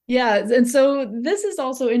 Yeah, and so this is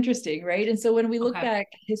also interesting, right? And so when we look Okay. back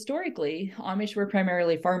historically, Amish were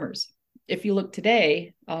primarily farmers. If you look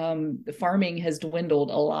today, the farming has dwindled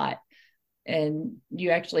a lot, and you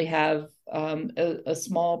actually have a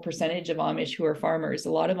small percentage of Amish who are farmers.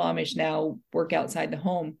 A lot of Amish now work outside the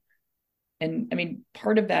home, and I mean,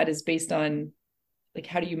 part of that is based on like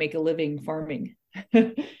how do you make a living farming,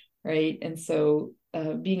 right? And so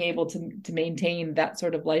being able to maintain that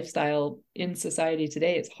sort of lifestyle in society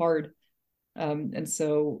today, it's hard. And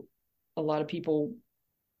so a lot of people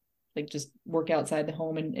like just work outside the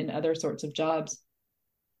home in other sorts of jobs.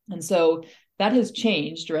 And so that has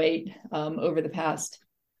changed, right, over the past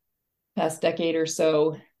decade or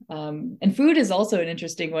so. And food is also an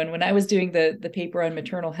interesting one. When I was doing the paper on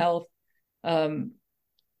maternal health, um,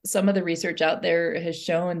 some of the research out there has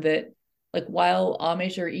shown that like while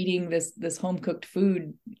Amish are eating this home cooked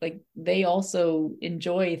food, like they also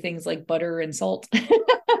enjoy things like butter and salt,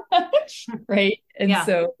 right? And Yeah.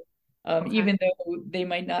 so Okay. even though they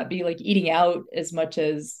might not be like eating out as much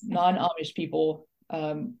as non-Amish people,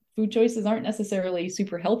 food choices aren't necessarily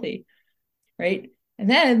super healthy, right? And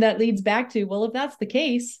then that leads back to, well, if that's the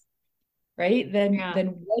case, right, then Yeah. then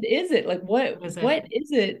what is it like What is it? what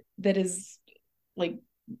is it that is like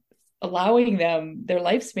allowing them their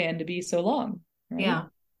lifespan to be so long, right? Yeah.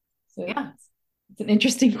 So Yeah. it's an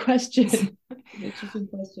interesting question. An interesting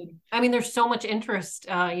question. I mean, there's so much interest,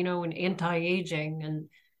 in anti-aging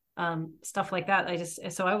and stuff like that.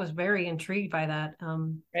 So I was very intrigued by that.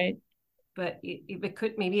 Right. But it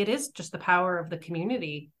could, maybe it is just the power of the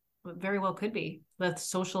community. It very well could be the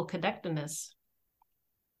social connectedness.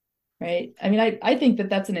 Right. I mean, I think that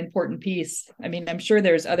that's an important piece. I mean, I'm sure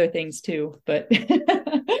there's other things too, but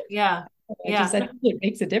Yeah. Yeah. I No, think it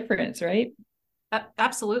makes a difference, right?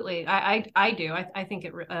 absolutely. I do. I think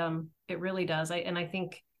it really does. I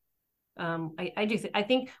think I do I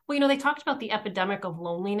think, well, they talked about the epidemic of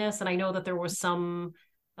loneliness, and I know that there was some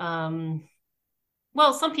um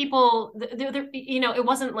well, some people it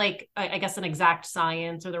wasn't like I guess an exact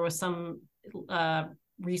science, or there was some uh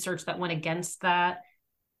research that went against that.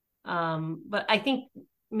 But I think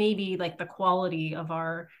maybe like the quality of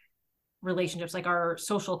our relationships, like our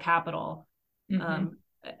social capital, Mm-hmm. um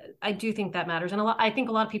I do think that matters. And I think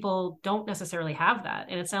a lot of people don't necessarily have that,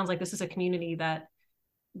 and it sounds like this is a community that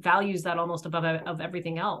values that almost above of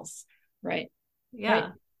everything else. Right. Right.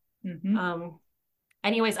 Yeah. Mm-hmm. um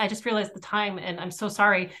Anyways, I just realized the time, and I'm so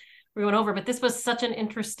sorry. we went over, but this was such an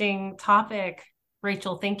interesting topic.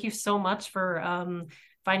 Rachel, thank you so much for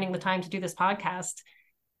finding the time to do this podcast.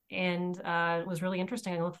 And it was really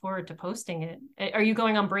interesting. I look forward to posting it. Are you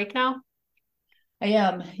going on break now? I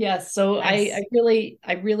am, yes. So Nice. I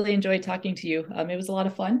really enjoyed talking to you. It was a lot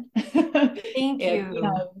of fun. Thank And you.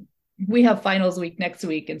 we have finals week next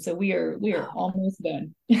week, and so we are almost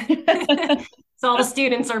done. So all the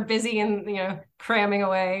students are busy and cramming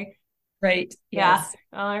away. Right. Yeah, Yes.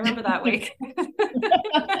 I remember that week.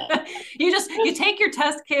 You take your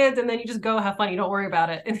test, kids, and then you just go have fun. You don't worry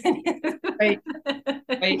about it. Right.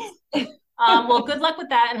 Right. Well, good luck with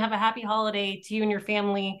that, and have a happy holiday to you and your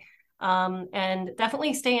family. And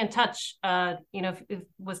definitely stay in touch. If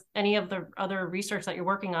with any of the other research that you're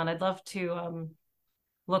working on, I'd love to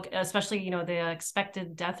look, especially the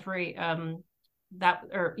expected death rate. When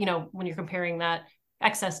you're comparing that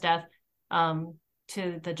excess death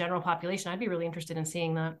to the general population, I'd be really interested in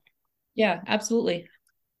seeing that. Yeah, absolutely.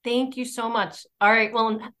 Thank you so much. All right.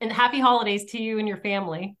 Well, and happy holidays to you and your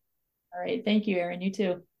family. All right. Thank you, Erin. You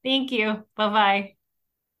too. Thank you. Bye-bye.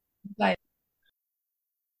 Bye.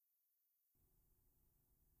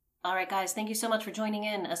 All right, guys, thank you so much for joining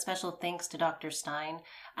in. A special thanks to Dr. Stein.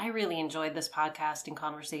 I really enjoyed this podcast and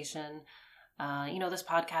conversation. This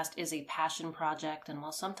podcast is a passion project, and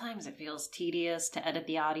while sometimes it feels tedious to edit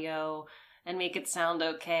the audio and make it sound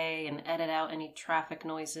okay and edit out any traffic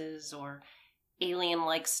noises or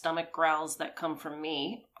alien-like stomach growls that come from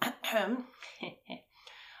me.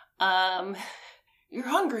 You're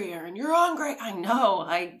hungry, Erin. You're hungry. I know.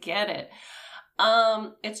 I get it.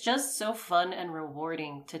 It's just so fun and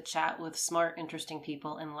rewarding to chat with smart, interesting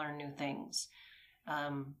people and learn new things.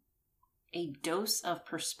 A dose of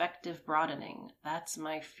perspective broadening. That's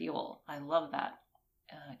my fuel. I love that.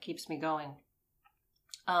 It keeps me going.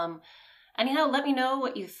 Anyhow, let me know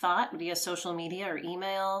what you thought via social media or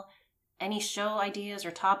email. Any show ideas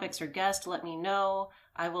or topics or guests, let me know.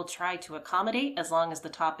 I will try to accommodate as long as the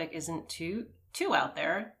topic isn't too out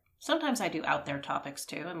there. Sometimes I do out there topics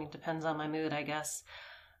too. I mean, it depends on my mood, I guess.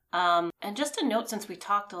 And just a note, since we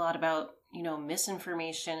talked a lot about,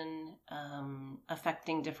 misinformation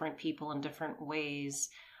affecting different people in different ways.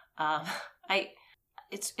 I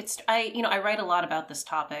write a lot about this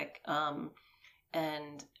topic.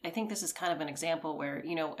 And I think this is kind of an example where,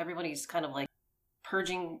 everybody's kind of like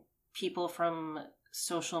purging people from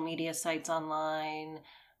social media sites online.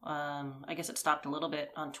 I guess it stopped a little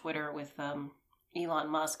bit on Twitter with Elon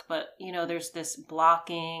Musk, but there's this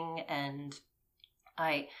blocking, and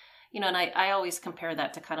I always compare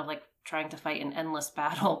that to kind of like trying to fight an endless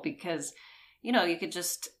battle, because you could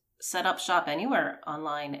just set up shop anywhere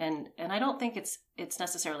online, and I don't think it's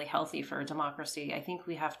necessarily healthy for a democracy. I think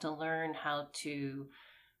we have to learn how to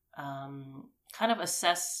kind of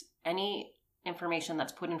assess any information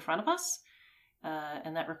that's put in front of us,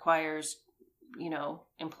 and that requires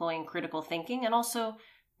employing critical thinking and also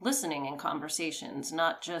listening in conversations,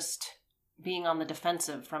 not just being on the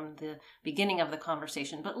defensive from the beginning of the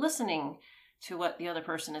conversation, but listening to what the other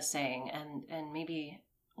person is saying, and maybe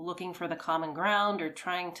looking for the common ground or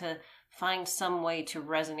trying to find some way to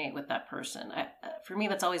resonate with that person. For me,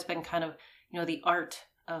 that's always been kind of, the art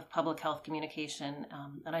of public health communication.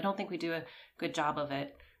 And I don't think we do a good job of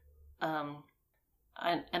it. And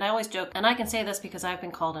I always joke, and I can say this because I've been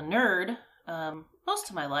called a nerd most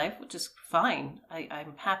of my life, which is fine.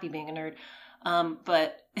 I'm happy being a nerd.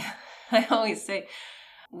 But I always say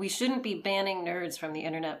we shouldn't be banning nerds from the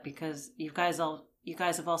internet, because you guys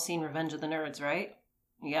have all seen Revenge of the Nerds, right?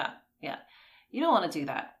 Yeah. You don't want to do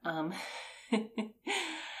that.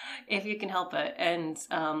 If you can help it. And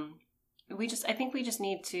I think we just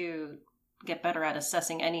need to get better at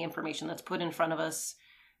assessing any information that's put in front of us,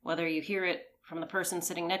 whether you hear it from the person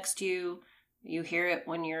sitting next to you, you hear it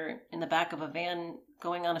when you're in the back of a van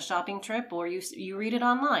going on a shopping trip, or you read it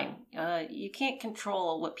online. You can't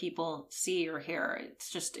control what people see or hear.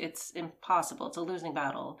 It's impossible. It's a losing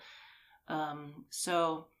battle.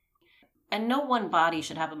 And no one body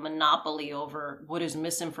should have a monopoly over what is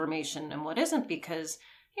misinformation and what isn't, because,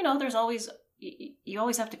 there's always, you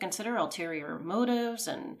always have to consider ulterior motives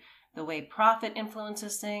and the way profit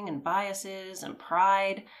influences things and biases and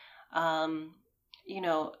pride. For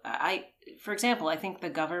example, I think the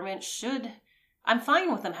government I'm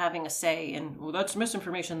fine with them having a say in, well, that's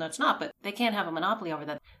misinformation, that's not, but they can't have a monopoly over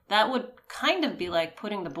that. That would kind of be like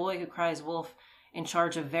putting the boy who cries wolf in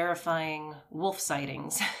charge of verifying wolf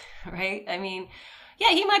sightings, right? I mean, yeah,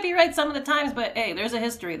 he might be right some of the times, but hey, there's a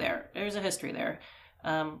history there. We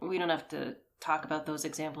don't have to talk about those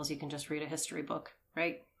examples. You can just read a history book,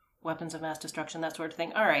 right? Weapons of mass destruction, that sort of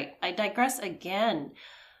thing. All right, I digress again.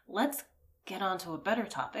 Let's get on to a better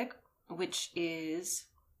topic, which is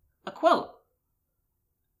a quote.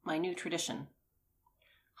 My new tradition.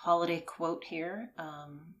 Holiday quote here.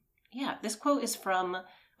 This quote is from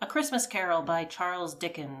A Christmas Carol by Charles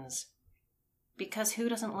Dickens. Because who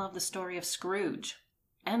doesn't love the story of Scrooge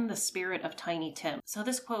and the spirit of Tiny Tim? So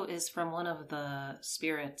this quote is from one of the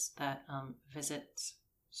spirits that visits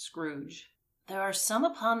Scrooge. There are some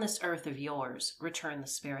upon this earth of yours, returned the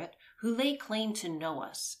spirit, who lay claim to know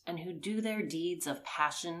us, and who do their deeds of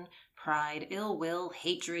passion, pride, ill will,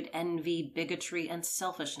 hatred, envy, bigotry, and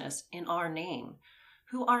selfishness in our name,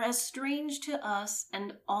 who are as strange to us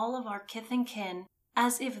and all of our kith and kin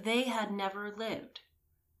as if they had never lived.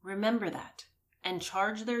 Remember that, and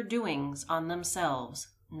charge their doings on themselves,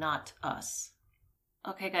 not us.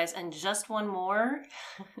 Okay, guys, and just one more,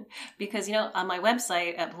 because, on my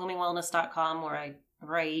website at bloomingwellness.com where I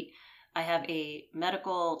write, I have a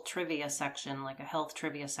medical trivia section, like a health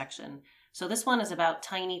trivia section. So this one is about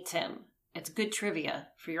Tiny Tim. It's good trivia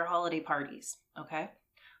for your holiday parties, okay?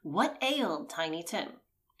 What ailed Tiny Tim?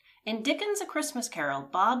 In Dickens' A Christmas Carol,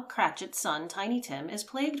 Bob Cratchit's son, Tiny Tim, is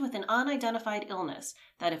plagued with an unidentified illness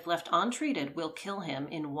that, if left untreated, will kill him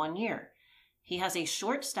in 1 year. He has a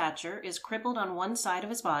short stature, is crippled on one side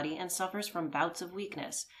of his body, and suffers from bouts of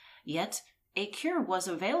weakness. Yet, a cure was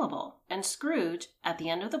available, and Scrooge, at the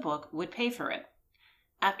end of the book, would pay for it.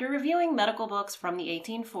 After reviewing medical books from the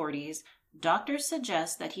 1840s, doctors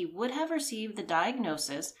suggest that he would have received the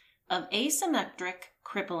diagnosis of asymmetric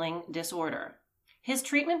crippling disorder. His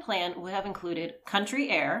treatment plan would have included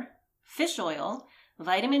country air, fish oil,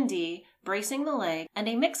 vitamin D, bracing the leg, and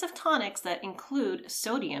a mix of tonics that include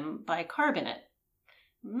sodium bicarbonate.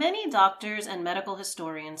 Many doctors and medical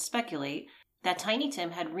historians speculate that Tiny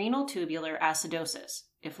Tim had renal tubular acidosis.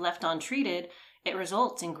 If left untreated, it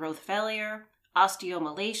results in growth failure,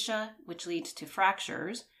 osteomalacia, which leads to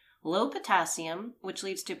fractures, low potassium, which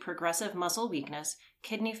leads to progressive muscle weakness,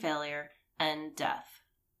 kidney failure, and death.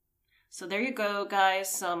 So there you go, guys,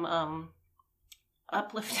 some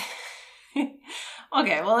uplifting...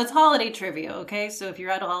 Okay, well, it's holiday trivia, okay? So if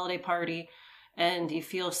you're at a holiday party and you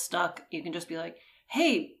feel stuck, you can just be like,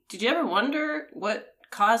 hey, did you ever wonder what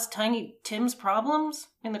caused Tiny Tim's problems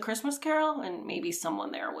in the Christmas Carol? And maybe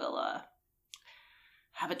someone there will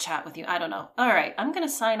have a chat with you. I don't know. All right, I'm going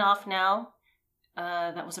to sign off now.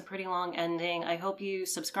 That was a pretty long ending. I hope you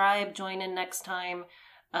subscribe, join in next time,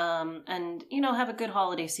 and, have a good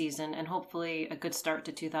holiday season and hopefully a good start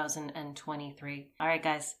to 2023. All right,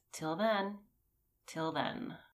 guys, till then.